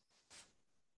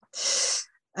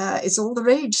 It's all the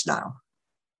rage now.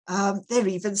 They're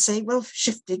even saying, well,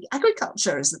 shifting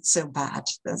agriculture isn't so bad.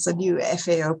 There's a new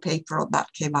FAO paper on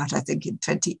that came out, I think, in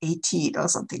 2018 or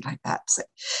something like that. So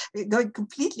they're going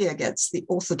completely against the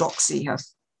orthodoxy of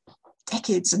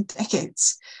decades and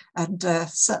decades, and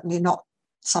certainly not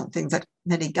something that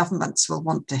many governments will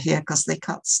want to hear, because they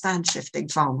can't stand shifting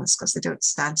farmers, because they don't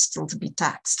stand still to be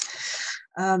taxed.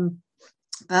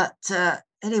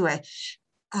 Anyway,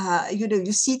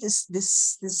 you see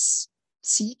this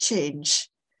sea change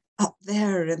up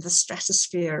there in the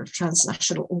stratosphere of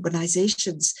transnational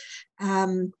organizations.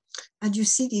 And you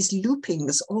see these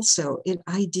loopings also in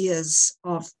ideas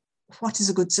of what is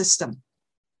a good system.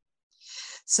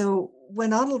 So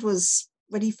when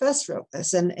he first wrote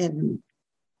this, and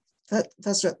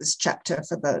first wrote this chapter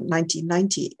for the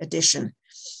 1990 edition,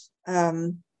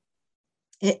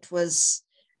 it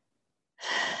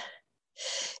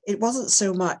wasn't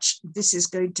so much, this is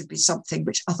going to be something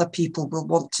which other people will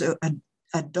want to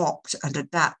adopt and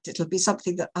adapt. It'll be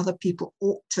something that other people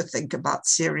ought to think about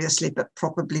seriously, but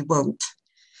probably won't.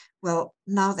 Well,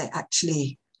 now they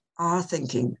actually are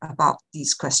thinking about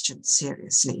these questions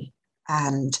seriously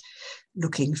and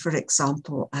looking, for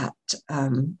example, at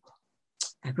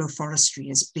agroforestry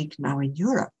is big now in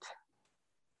Europe,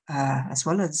 as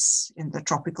well as in the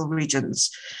tropical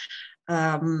regions.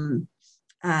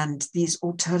 And these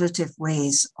alternative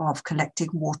ways of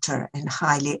collecting water in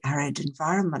highly arid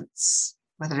environments,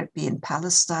 whether it be in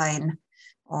Palestine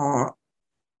or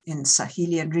in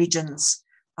Sahelian regions,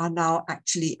 are now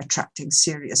actually attracting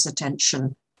serious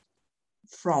attention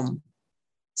from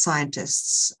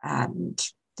scientists and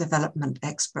development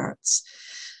experts.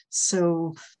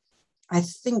 So I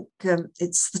think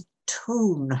it's the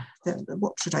tone,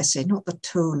 what should I say, not the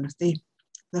tone, the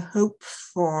hope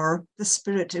for the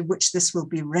spirit in which this will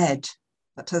be read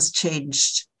that has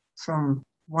changed from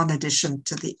one edition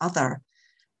to the other,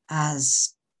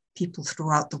 as people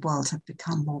throughout the world have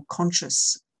become more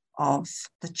conscious of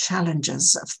the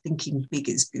challenges of thinking big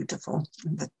is beautiful,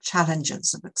 and the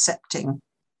challenges of accepting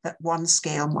that one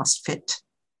scale must fit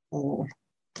all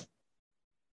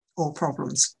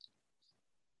problems.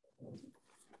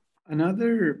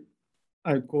 Another,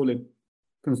 I call it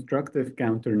constructive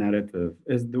counter-narrative,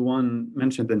 is the one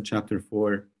mentioned in chapter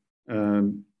 4,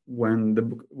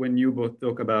 when you both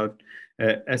talk about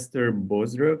Esther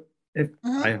Bozrah, if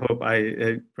I hope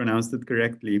I pronounced it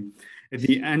correctly,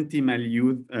 the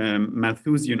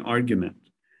anti-Malthusian argument,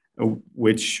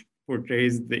 which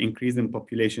portrays the increase in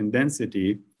population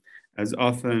density as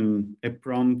often a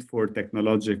prompt for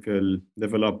technological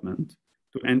development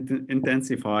to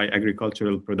intensify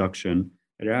agricultural production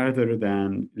rather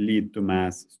than lead to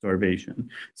mass starvation.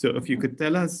 So if you could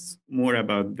tell us more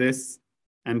about this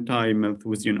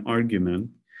anti-Malthusian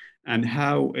argument and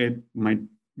how it might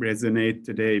resonate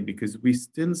today, because we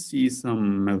still see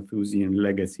some Malthusian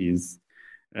legacies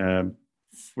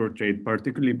portrayed,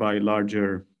 particularly by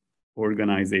larger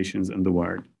organizations in the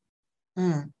world.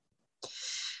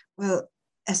 Well,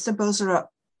 Esther Boserup,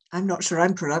 I'm not sure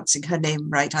I'm pronouncing her name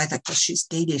right either, because she's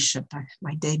Danish and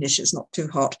my Danish is not too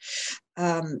hot.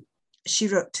 She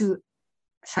wrote two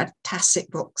fantastic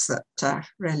books that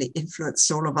really influenced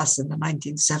all of us in the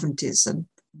 1970s. And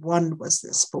one was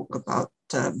this book about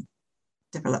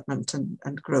development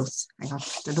and growth. Hang on,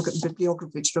 to look at the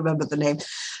bibliography to remember the name.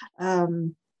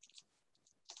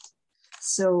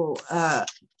 So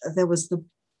there was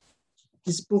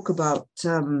this book about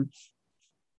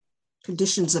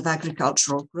conditions of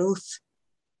agricultural growth,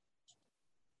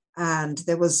 and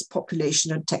there was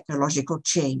population and technological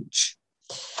change.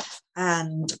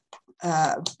 And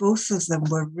both of them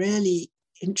were really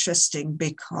interesting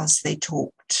because they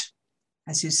talked,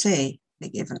 as you say, they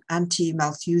gave an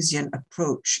anti-Malthusian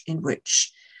approach in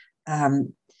which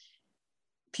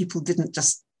people didn't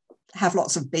just have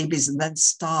lots of babies and then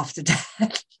starve to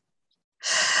death.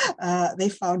 They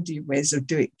found new ways of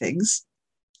doing things.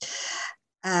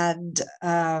 And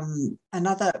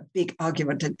another big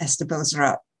argument in Esther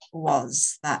Boserup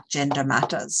was that gender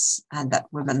matters and that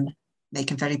women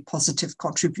make a very positive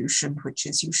contribution, which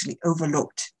is usually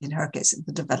overlooked, in her case, in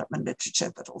the development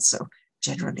literature, but also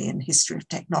generally in history of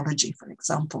technology, for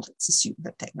example. It's assumed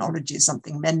that technology is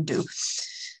something men do.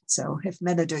 So if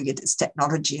men are doing it, it's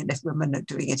technology, and if women are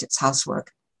doing it, it's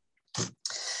housework.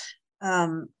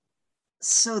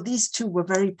 So these two were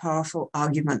very powerful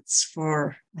arguments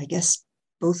for, I guess,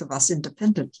 both of us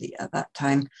independently at that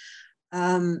time.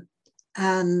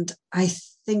 And I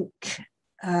think,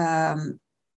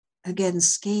 again,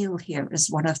 scale here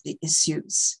is one of the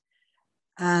issues.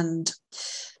 And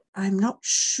I'm not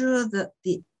sure that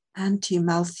the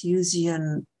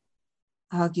anti-Malthusian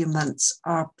arguments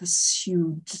are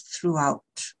pursued throughout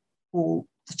all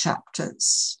the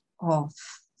chapters of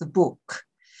the book,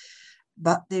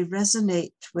 but they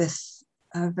resonate with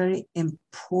a very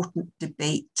important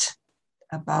debate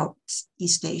about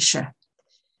East Asia,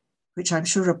 which I'm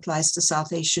sure applies to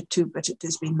South Asia too, but it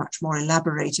has been much more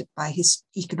elaborated by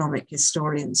economic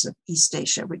historians of East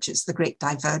Asia, which is the Great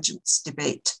Divergence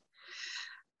debate,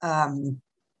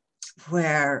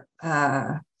 where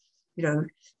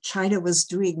China was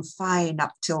doing fine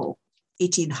up till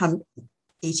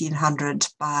 1800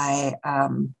 by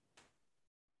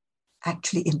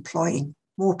actually employing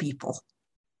more people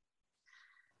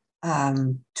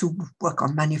to work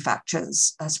on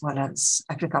manufactures as well as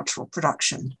agricultural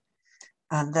production.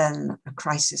 And then a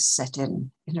crisis set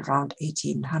in around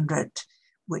 1800,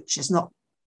 which is not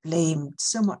blamed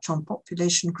so much on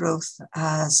population growth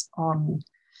as on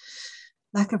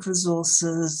lack of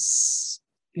resources,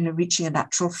 reaching a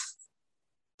natural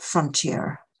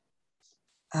frontier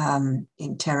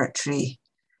in territory,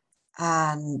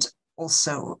 and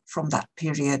also from that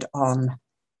period on,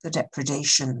 the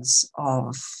depredations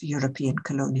of European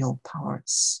colonial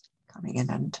powers coming in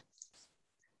and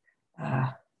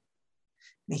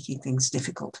making things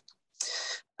difficult.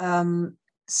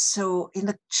 So in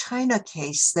the China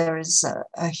case, there is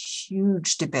a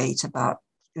huge debate about,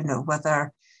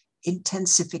 whether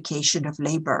intensification of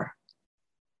labor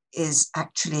is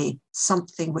actually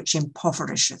something which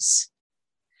impoverishes.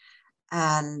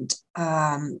 And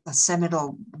a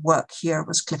seminal work here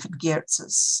was Clifford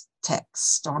Geertz's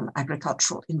text on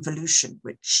agricultural involution,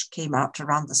 which came out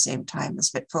around the same time as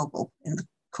Wittfogel in the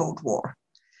Cold War.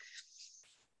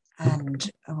 And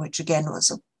which again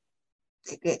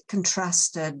it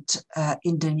contrasted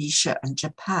Indonesia and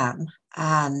Japan,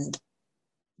 and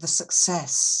the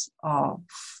success of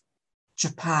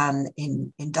Japan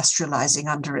in industrializing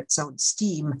under its own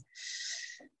steam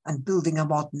and building a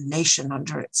modern nation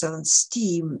under its own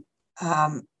steam,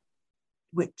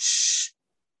 which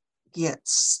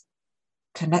gets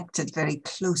connected very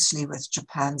closely with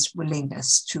Japan's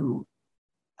willingness to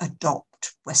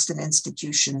adopt Western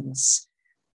institutions,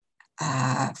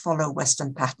 follow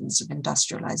Western patterns of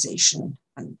industrialization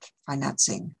and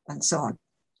financing and so on.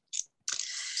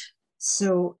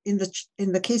 So in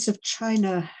the case of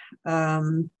China,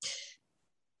 the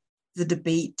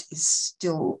debate is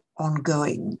still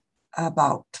ongoing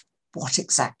about what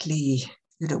exactly,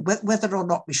 whether or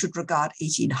not we should regard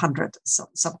 1800 as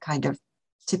some kind of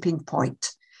tipping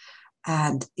point,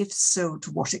 and if so,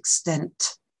 to what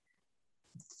extent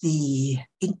the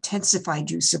intensified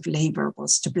use of labor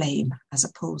was to blame as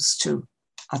opposed to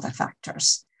other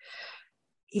factors.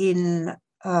 In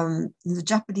in the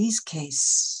Japanese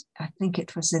case, I think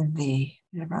it was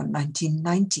around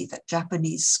 1990 that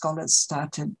Japanese scholars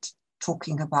started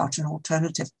talking about an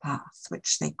alternative path,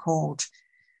 which they called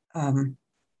the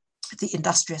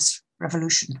industrious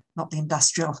revolution, not the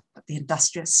industrial, but the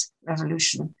industrious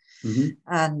revolution. Mm-hmm.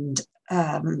 And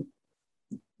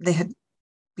they had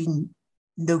been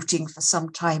noting for some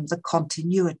time the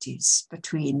continuities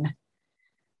between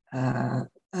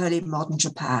early modern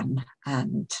Japan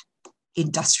and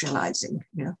industrializing,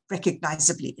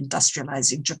 recognizably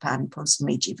industrializing Japan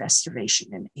post-Meiji Restoration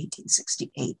in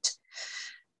 1868.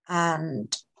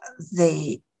 And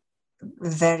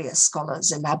various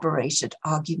scholars elaborated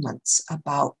arguments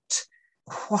about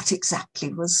what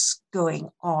exactly was going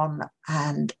on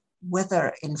and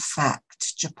whether, in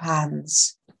fact,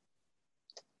 Japan's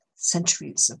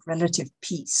centuries of relative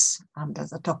peace under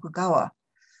the Tokugawa,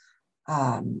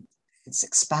 its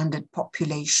expanded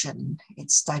population,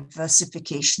 its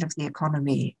diversification of the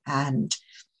economy, and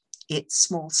its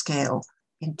small-scale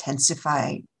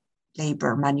intensifying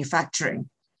labor manufacturing,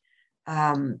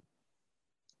 how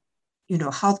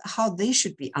they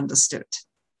should be understood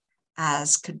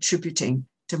as contributing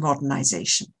to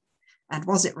modernization. And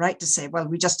was it right to say, well,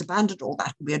 we just abandoned all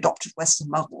that and we adopted Western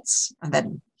models, and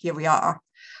then here we are?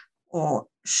 Or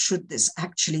should this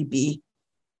actually be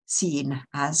seen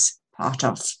as part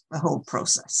of the whole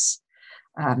process?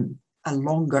 A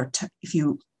longer term, if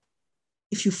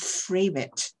you frame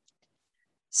it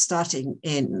starting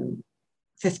in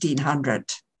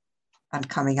 1500 and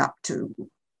coming up to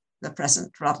the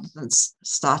present, rather than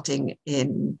starting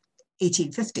in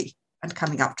 1850 and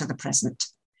coming up to the present,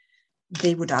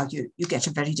 they would argue you get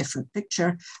a very different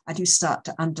picture, and you start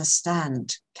to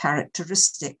understand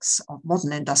characteristics of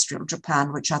modern industrial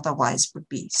Japan, which otherwise would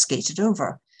be skated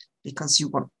over because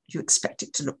you expect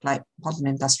it to look like modern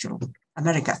industrial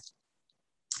America.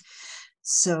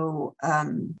 So,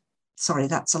 sorry,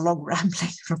 that's a long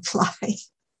rambling reply.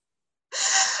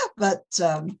 But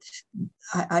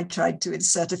I tried to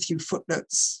insert a few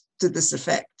footnotes to this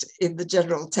effect in the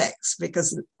general text,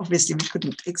 because obviously we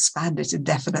couldn't expand it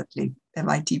indefinitely.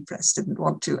 MIT Press didn't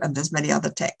want to, and there's many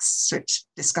other texts which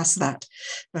discuss that.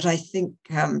 But I think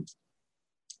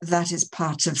that is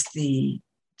part of the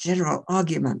general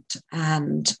argument.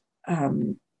 And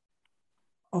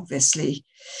obviously,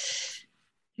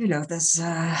 there's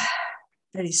a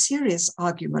very serious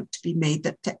argument to be made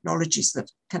that technologies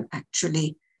that can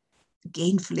actually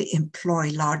gainfully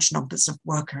employ large numbers of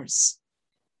workers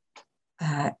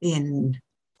in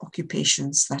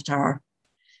occupations that are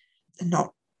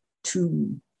not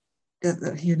too,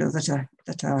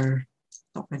 that are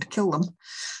not going to kill them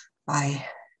by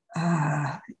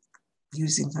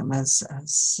using them as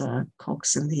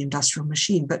cogs in the industrial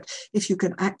machine. But if you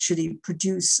can actually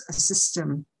produce a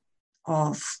system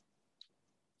of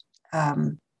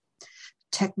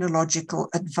technological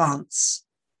advance,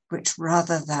 which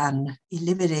rather than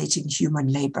eliminating human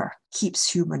labor,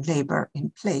 keeps human labor in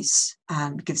place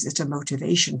and gives it a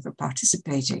motivation for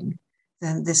participating,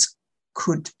 then this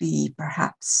could be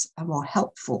perhaps a more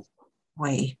helpful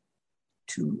way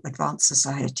to advance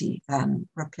society than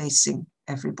replacing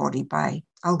everybody by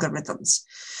algorithms.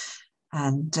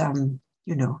 And,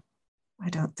 I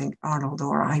don't think Arnold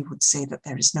or I would say that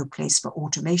there is no place for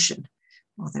automation,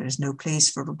 or there is no place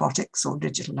for robotics or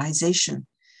digitalization.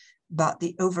 But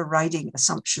the overriding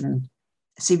assumption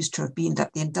seems to have been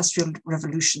that the Industrial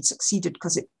Revolution succeeded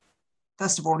because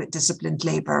first of all, it disciplined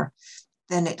labor,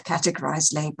 then it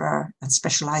categorized labor and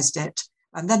specialized it,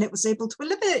 and then it was able to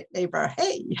eliminate labor.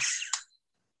 Hey!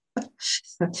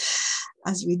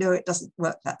 As we know, it doesn't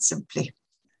work that simply.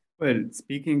 Well,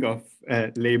 speaking of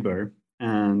labor,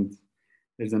 and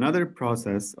there's another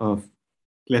process of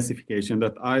classification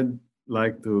that I'd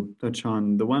like to touch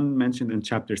on, the one mentioned in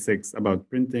chapter 6 about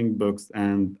printing books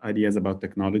and ideas about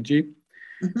technology.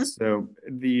 Mm-hmm. So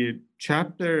the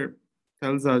chapter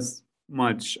tells us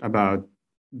much about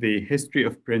the history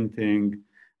of printing,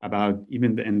 about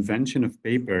even the invention of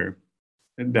paper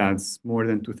that's more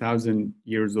than 2,000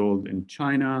 years old in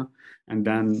China. And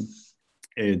then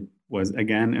it was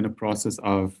again in a process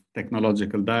of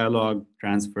technological dialogue,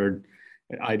 transferred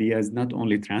ideas, not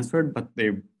only transferred, but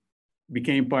they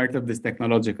became part of this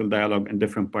technological dialogue in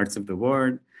different parts of the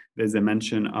world. There's a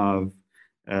mention of,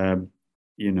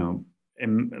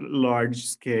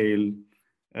 large-scale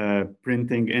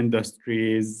printing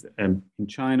industries in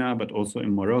China, but also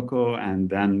in Morocco, and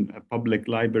then public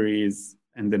libraries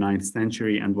in the 9th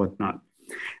century and whatnot.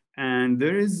 And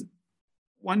there is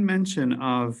one mention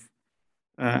of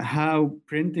how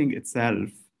printing itself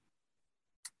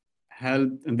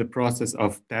helped in the process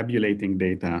of tabulating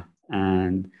data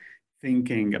and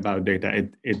thinking about data.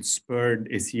 It spurred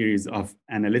a series of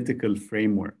analytical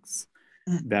frameworks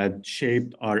that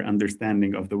shaped our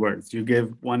understanding of the words. You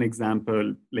give one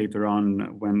example later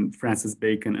on when Francis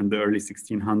Bacon in the early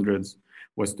 1600s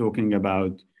was talking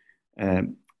about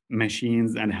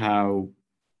machines and how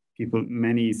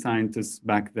many scientists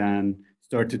back then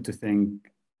started to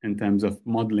think in terms of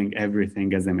modeling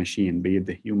everything as a machine, be it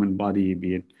the human body,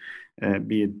 be it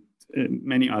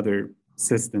many other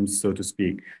systems, so to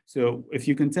speak. So if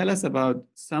you can tell us about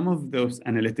some of those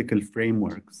analytical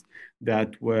frameworks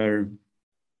that were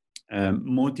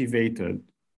motivated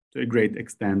to a great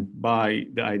extent by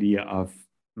the idea of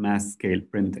mass scale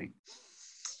printing.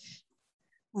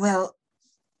 Well,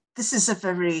 this is a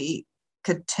very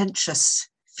contentious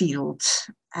field,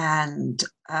 and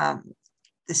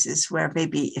this is where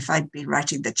maybe if I'd been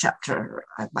writing the chapter,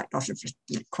 I might not have written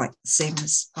it quite the same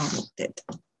as Arnold did.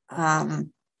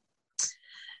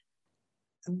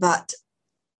 But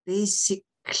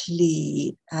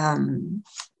basically,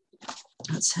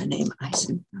 what's her name?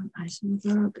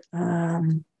 Eisenberg.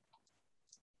 Can't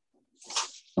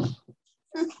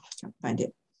find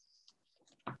it.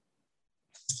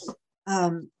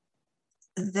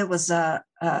 There was a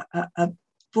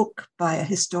book by a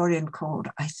historian called,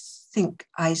 I think,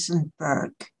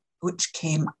 Eisenberg, which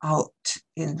came out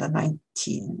in the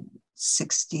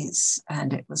 1960s,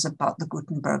 and it was about the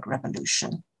Gutenberg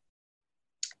Revolution.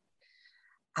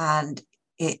 And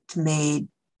it made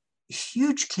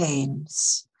huge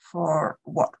claims for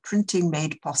what printing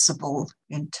made possible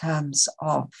in terms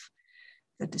of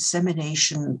the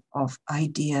dissemination of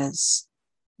ideas,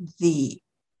 the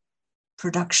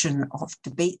production of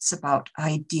debates about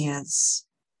ideas,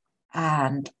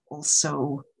 and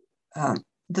also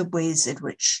the ways in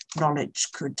which knowledge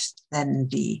could then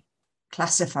be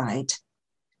classified.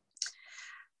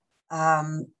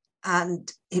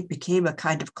 And it became a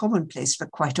kind of commonplace for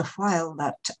quite a while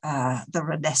that the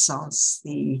Renaissance,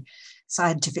 the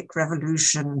scientific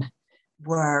revolution,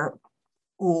 were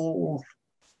all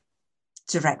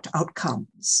direct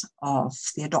outcomes of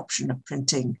the adoption of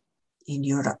printing in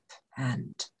Europe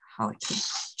and how it had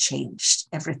changed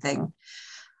everything.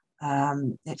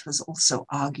 It was also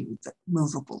argued that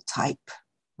movable type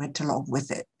went along with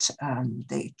it.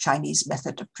 The Chinese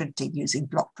method of printing using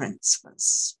block prints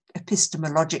was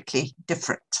epistemologically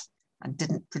different and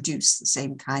didn't produce the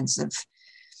same kinds of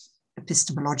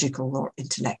epistemological or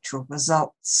intellectual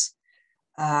results.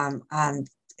 And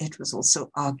it was also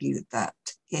argued that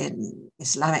in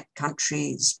Islamic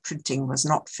countries, printing was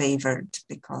not favored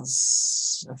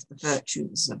because of the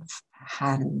virtues of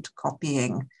hand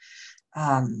copying.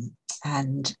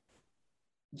 And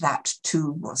that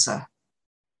too was a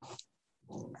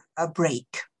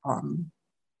break on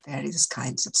various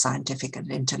kinds of scientific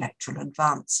and intellectual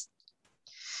advance.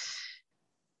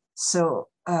 So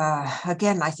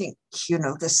again, I think,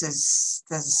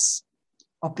 there's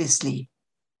obviously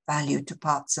value to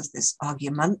parts of this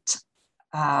argument.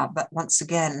 But once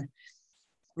again,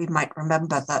 we might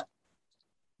remember that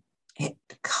it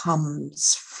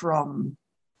comes from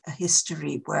a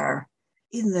history where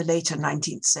in the later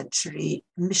 19th century,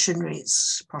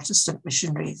 missionaries, Protestant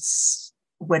missionaries,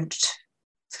 went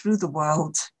through the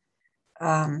world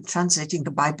translating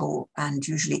the Bible and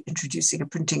usually introducing a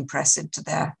printing press into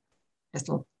their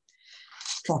little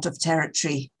plot of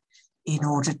territory in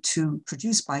order to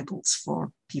produce Bibles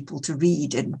for people to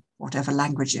read in whatever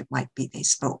language it might be they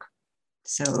spoke.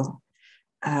 So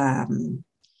I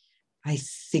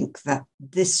think that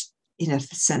this, in a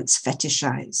sense,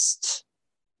 fetishized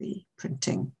the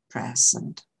printing press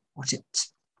and what it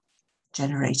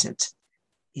generated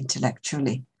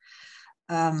intellectually.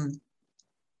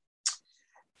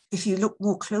 If you look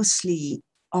more closely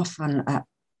often at,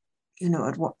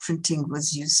 at what printing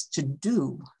was used to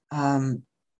do,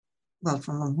 well,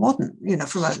 from a modern,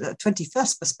 from a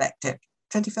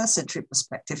 21st century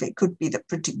perspective, it could be that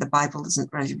printing the Bible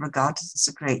isn't really regarded as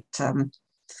a great,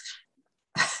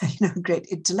 great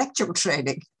intellectual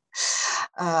training.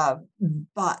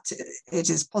 But it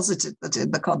is posited that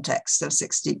in the context of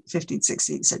 15th,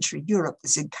 16th century Europe,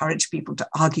 this encouraged people to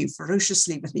argue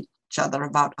ferociously with each other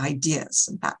about ideas,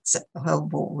 and that set the whole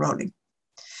ball rolling.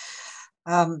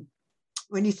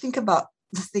 When you think about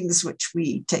the things which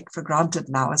we take for granted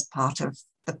now as part of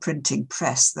the printing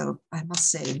press, though I must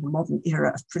say in the modern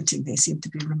era of printing, they seem to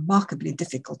be remarkably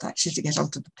difficult actually to get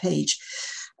onto the page.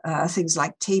 Things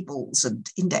like tables and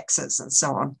indexes and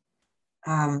so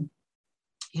on.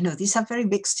 These have very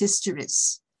mixed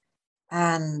histories,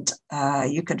 and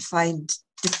you can find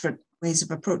different ways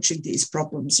of approaching these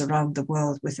problems around the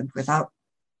world with and without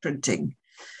printing.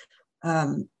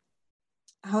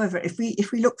 however, if we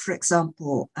look, for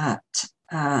example, at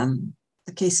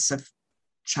the case of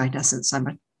China, since I'm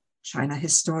a China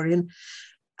historian,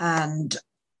 and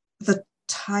the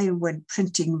time when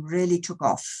printing really took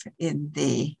off in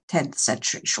the 10th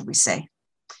century, shall we say.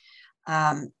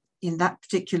 In that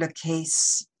particular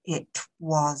case, it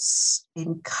was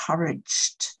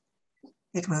encouraged.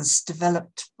 It was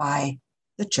developed by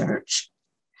the church,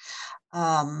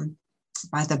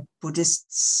 by the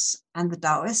Buddhists and the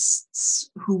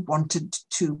Taoists, who wanted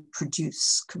to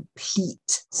produce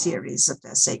complete series of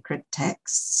their sacred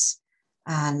texts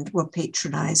and were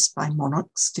patronized by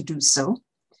monarchs to do so.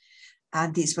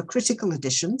 And these were critical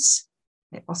editions.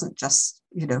 It wasn't just,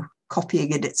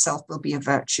 copying in itself will be a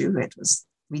virtue. It was,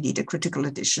 we need a critical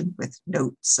edition with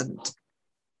notes and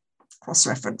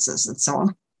cross-references and so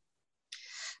on.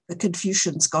 The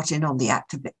Confucians got in on the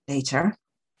act a bit later.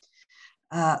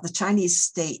 The Chinese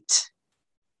state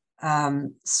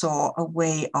saw a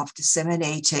way of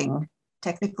disseminating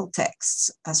technical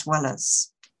texts as well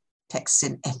as texts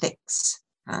in ethics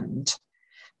and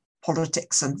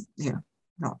politics, and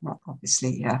not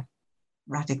obviously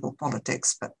radical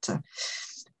politics, but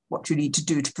what you need to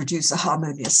do to produce a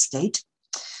harmonious state.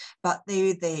 But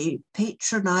they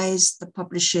patronized the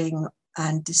publishing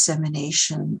and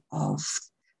dissemination of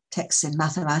texts in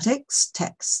mathematics,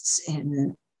 texts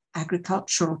in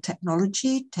agricultural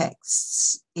technology,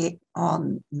 texts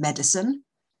on medicine,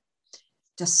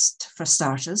 just for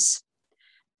starters,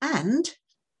 and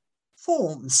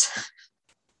forms.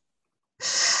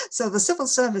 So the civil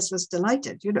service was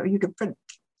delighted. You could print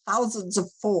thousands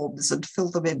of forms and fill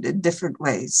them in different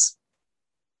ways.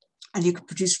 And you could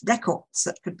produce records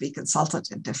that could be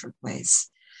consulted in different ways.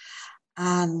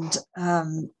 And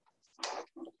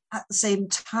at the same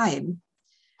time,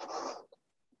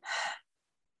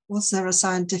 was there a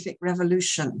scientific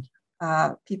revolution?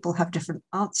 People have different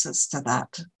answers to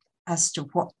that as to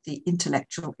what the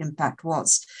intellectual impact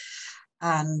was.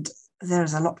 And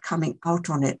there's a lot coming out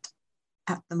on it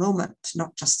at the moment,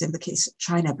 not just in the case of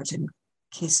China, but in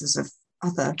cases of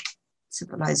other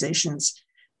civilizations.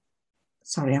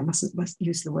 Sorry, I mustn't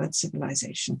use the word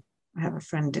civilization. I have a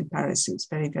friend in Paris who's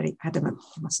very, very adamant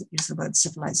I mustn't use the word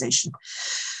civilization.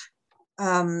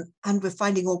 And we're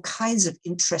finding all kinds of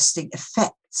interesting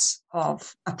effects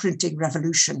of a printing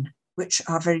revolution, which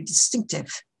are very distinctive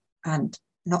and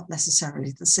not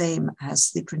necessarily the same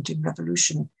as the printing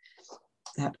revolution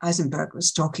that Heisenberg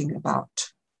was talking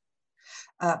about.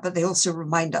 But they also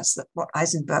remind us that what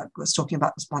Heisenberg was talking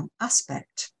about was one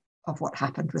aspect of what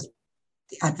happened with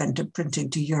the advent of printing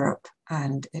to Europe,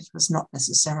 and it was not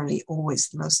necessarily always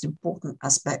the most important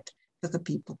aspect for the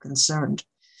people concerned.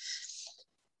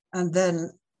 And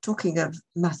then talking of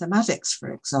mathematics,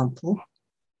 for example,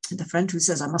 the friend who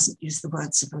says I mustn't use the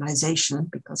word civilization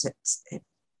because it's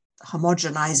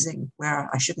homogenizing where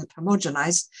I shouldn't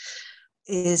homogenize,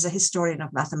 is a historian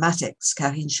of mathematics,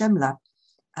 Karine Schemmler.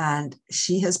 And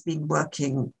she has been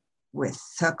working with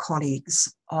her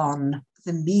colleagues on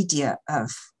the media of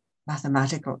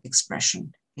mathematical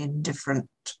expression in different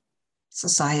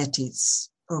societies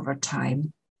over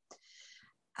time.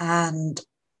 And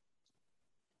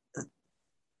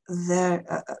their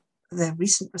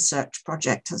recent research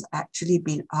project has actually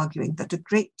been arguing that a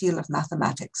great deal of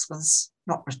mathematics was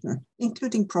not written,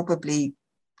 including probably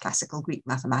classical Greek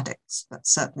mathematics, but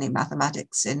certainly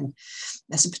mathematics in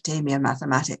Mesopotamia,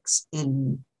 mathematics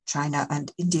in China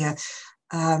and India.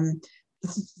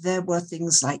 There were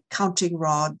things like counting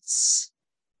rods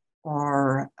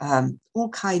or all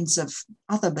kinds of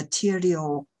other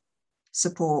material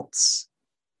supports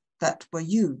that were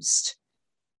used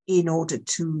in order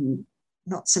to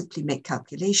not simply make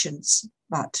calculations,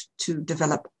 but to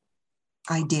develop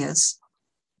ideas,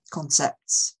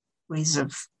 concepts, ways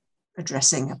of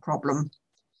addressing a problem,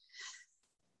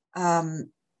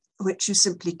 which you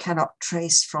simply cannot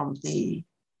trace from the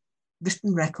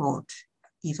written record,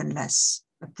 even less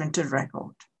the printed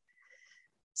record.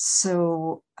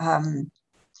 So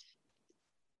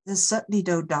there's certainly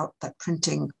no doubt that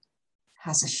printing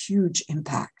has a huge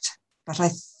impact, but I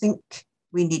think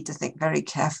we need to think very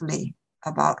carefully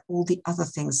about all the other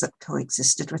things that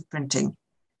coexisted with printing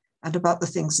and about the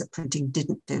things that printing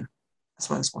didn't do, as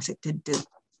well as what it did do.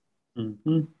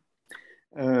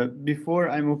 Mm-hmm. Before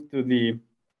I move to the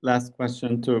last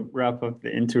question to wrap up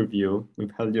the interview,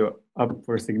 we've held you up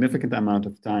for a significant amount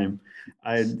of time.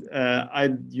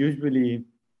 I'd usually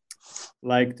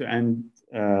like to end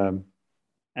an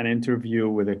interview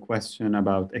with a question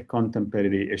about a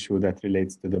contemporary issue that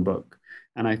relates to the book.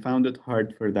 And I found it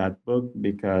hard for that book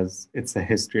because it's a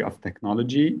history of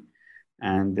technology,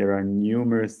 and there are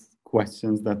numerous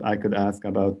questions that I could ask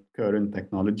about current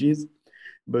technologies.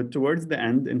 But towards the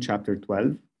end, in chapter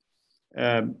 12,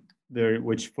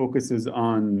 which focuses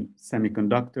on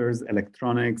semiconductors,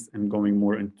 electronics, and going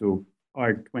more into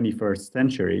our 21st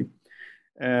century,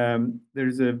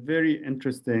 there's a very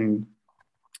interesting,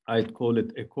 I'd call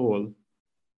it a call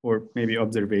or maybe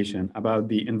observation about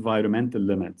the environmental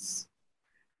limits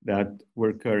that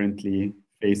we're currently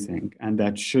facing and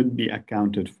that should be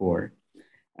accounted for.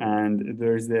 And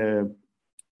there's a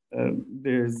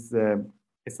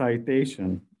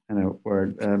citation,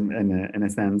 in a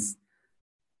sense,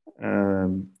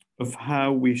 of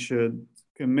how we should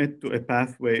commit to a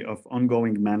pathway of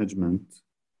ongoing management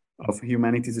of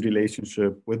humanity's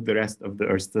relationship with the rest of the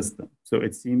Earth system. So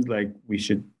it seems like we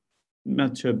should,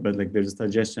 not should, but like there's a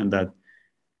suggestion that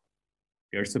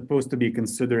we are supposed to be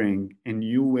considering a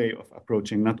new way of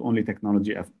approaching not only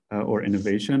technology or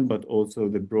innovation, but also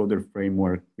the broader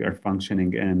framework we are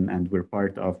functioning in and we're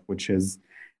part of, which is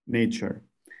nature.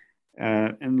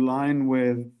 In line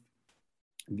with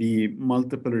the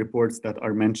multiple reports that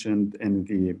are mentioned in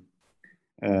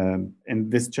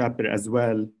this chapter as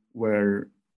well, where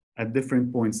at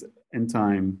different points in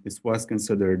time this was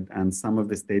considered, and some of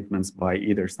the statements by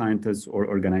either scientists or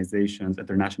organizations,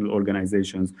 international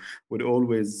organizations, would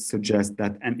always suggest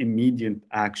that an immediate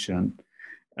action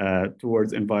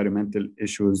towards environmental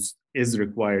issues is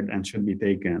required and should be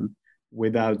taken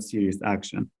without serious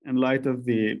action. In light of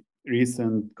the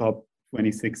recent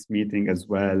COP26 meeting as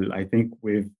well, I think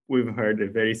we've heard a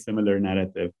very similar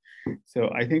narrative. So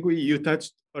I think you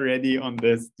touched already on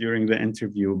this during the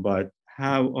interview, but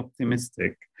how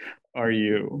optimistic are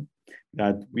you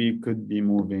that we could be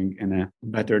moving in a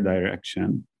better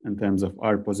direction in terms of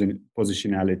our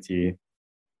positionality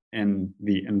in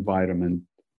the environment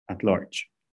at large?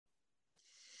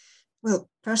 Well,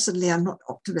 personally, I'm not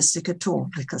optimistic at all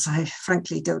because I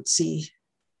frankly don't see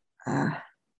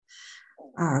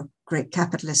our great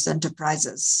capitalist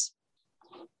enterprises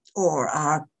or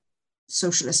our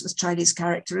socialist with Chinese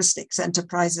characteristics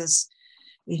enterprises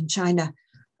in China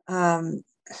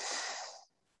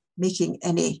making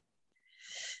any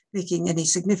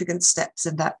significant steps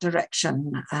in that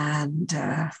direction. And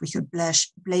we can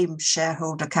blame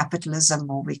shareholder capitalism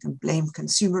or we can blame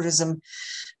consumerism,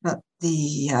 but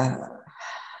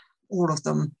all of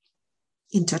them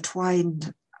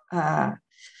intertwined,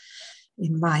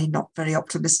 in my not very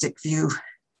optimistic view,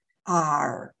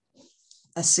 are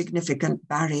a significant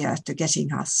barrier to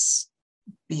getting us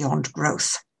beyond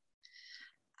growth.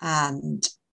 And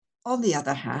on the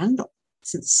other hand,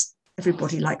 since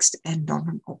everybody likes to end on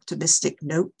an optimistic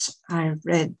note, I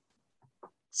read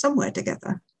somewhere today,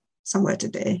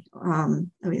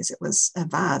 it was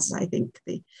Vaz, I think,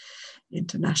 the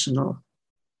international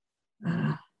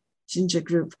ginger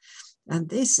group, and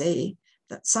they say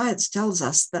that science tells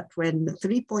us that when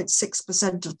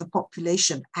 3.6% of the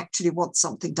population actually wants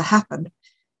something to happen,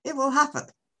 it will happen.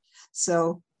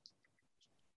 So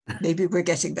maybe we're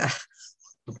getting there.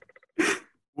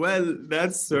 Well,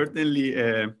 that's certainly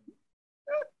a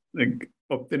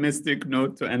optimistic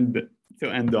note to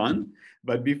end on.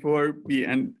 But before we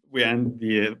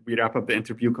wrap up the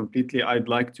interview completely, I'd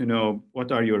like to know,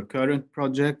 what are your current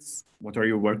projects? What are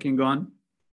you working on?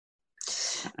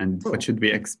 And what should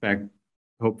we expect?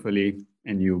 Hopefully,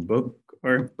 a new book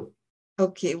or?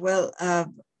 Okay, well,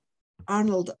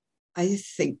 Arnold, I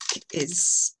think,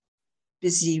 is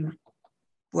busy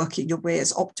working away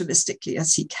as optimistically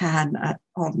as he can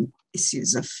on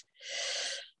issues of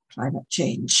climate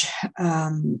change,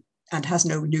 and has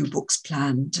no new books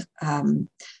planned.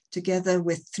 Together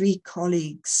with 3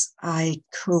 colleagues, I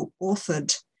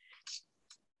co-authored,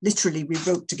 literally we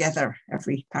wrote together,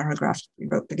 every paragraph we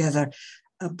wrote together,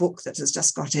 a book that has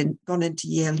just gone into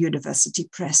Yale University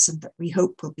Press and that we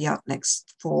hope will be out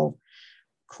next fall,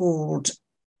 called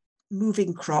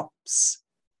Moving Crops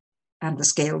and the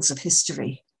Scales of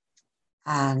History.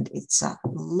 And it's a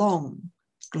long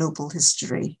global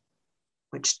history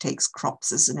which takes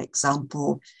crops as an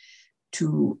example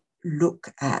to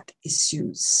look at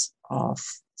issues of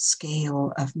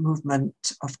scale, of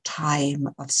movement, of time,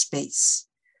 of space,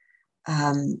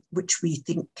 which we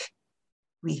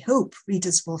hope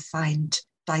readers will find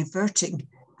diverting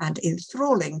and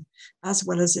enthralling, as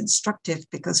well as instructive,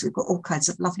 because we've got all kinds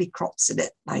of lovely crops in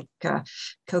it, like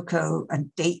cocoa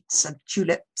and dates and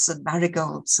tulips and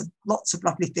marigolds and lots of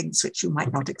lovely things which you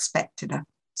might not expect in a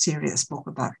serious book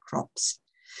about crops.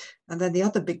 And then the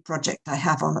other big project I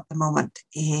have on at the moment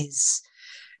is,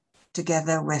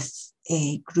 together with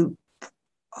a group,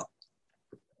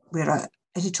 we're an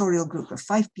editorial group of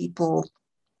 5 people,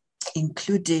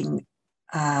 including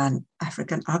an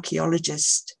African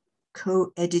archaeologist,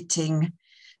 co-editing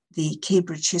the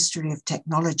Cambridge History of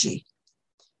Technology,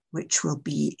 which will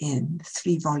be in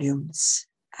 3 volumes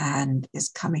and is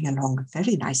coming along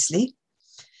very nicely,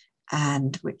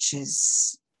 and which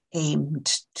is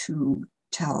aimed to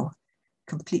tell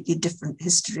completely different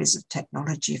histories of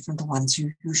technology from the ones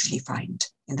you usually find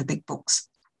in the big books.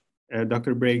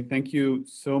 Dr. Brake, thank you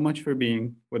so much for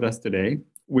being with us today.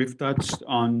 We've touched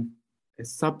on a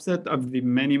subset of the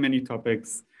many, many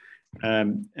topics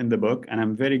in the book, and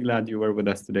I'm very glad you were with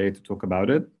us today to talk about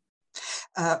it.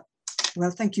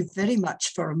 Well, thank you very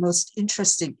much for a most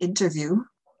interesting interview,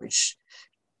 which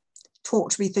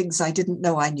taught me things I didn't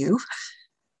know I knew.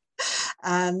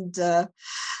 And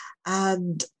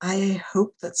I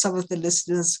hope that some of the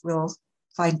listeners will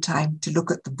find time to look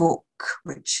at the book,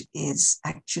 which is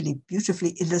actually beautifully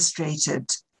illustrated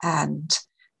and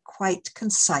quite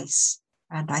concise,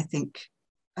 and I think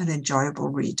an enjoyable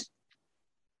read.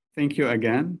 Thank you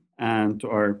again, and to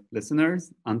our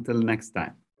listeners, until next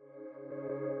time.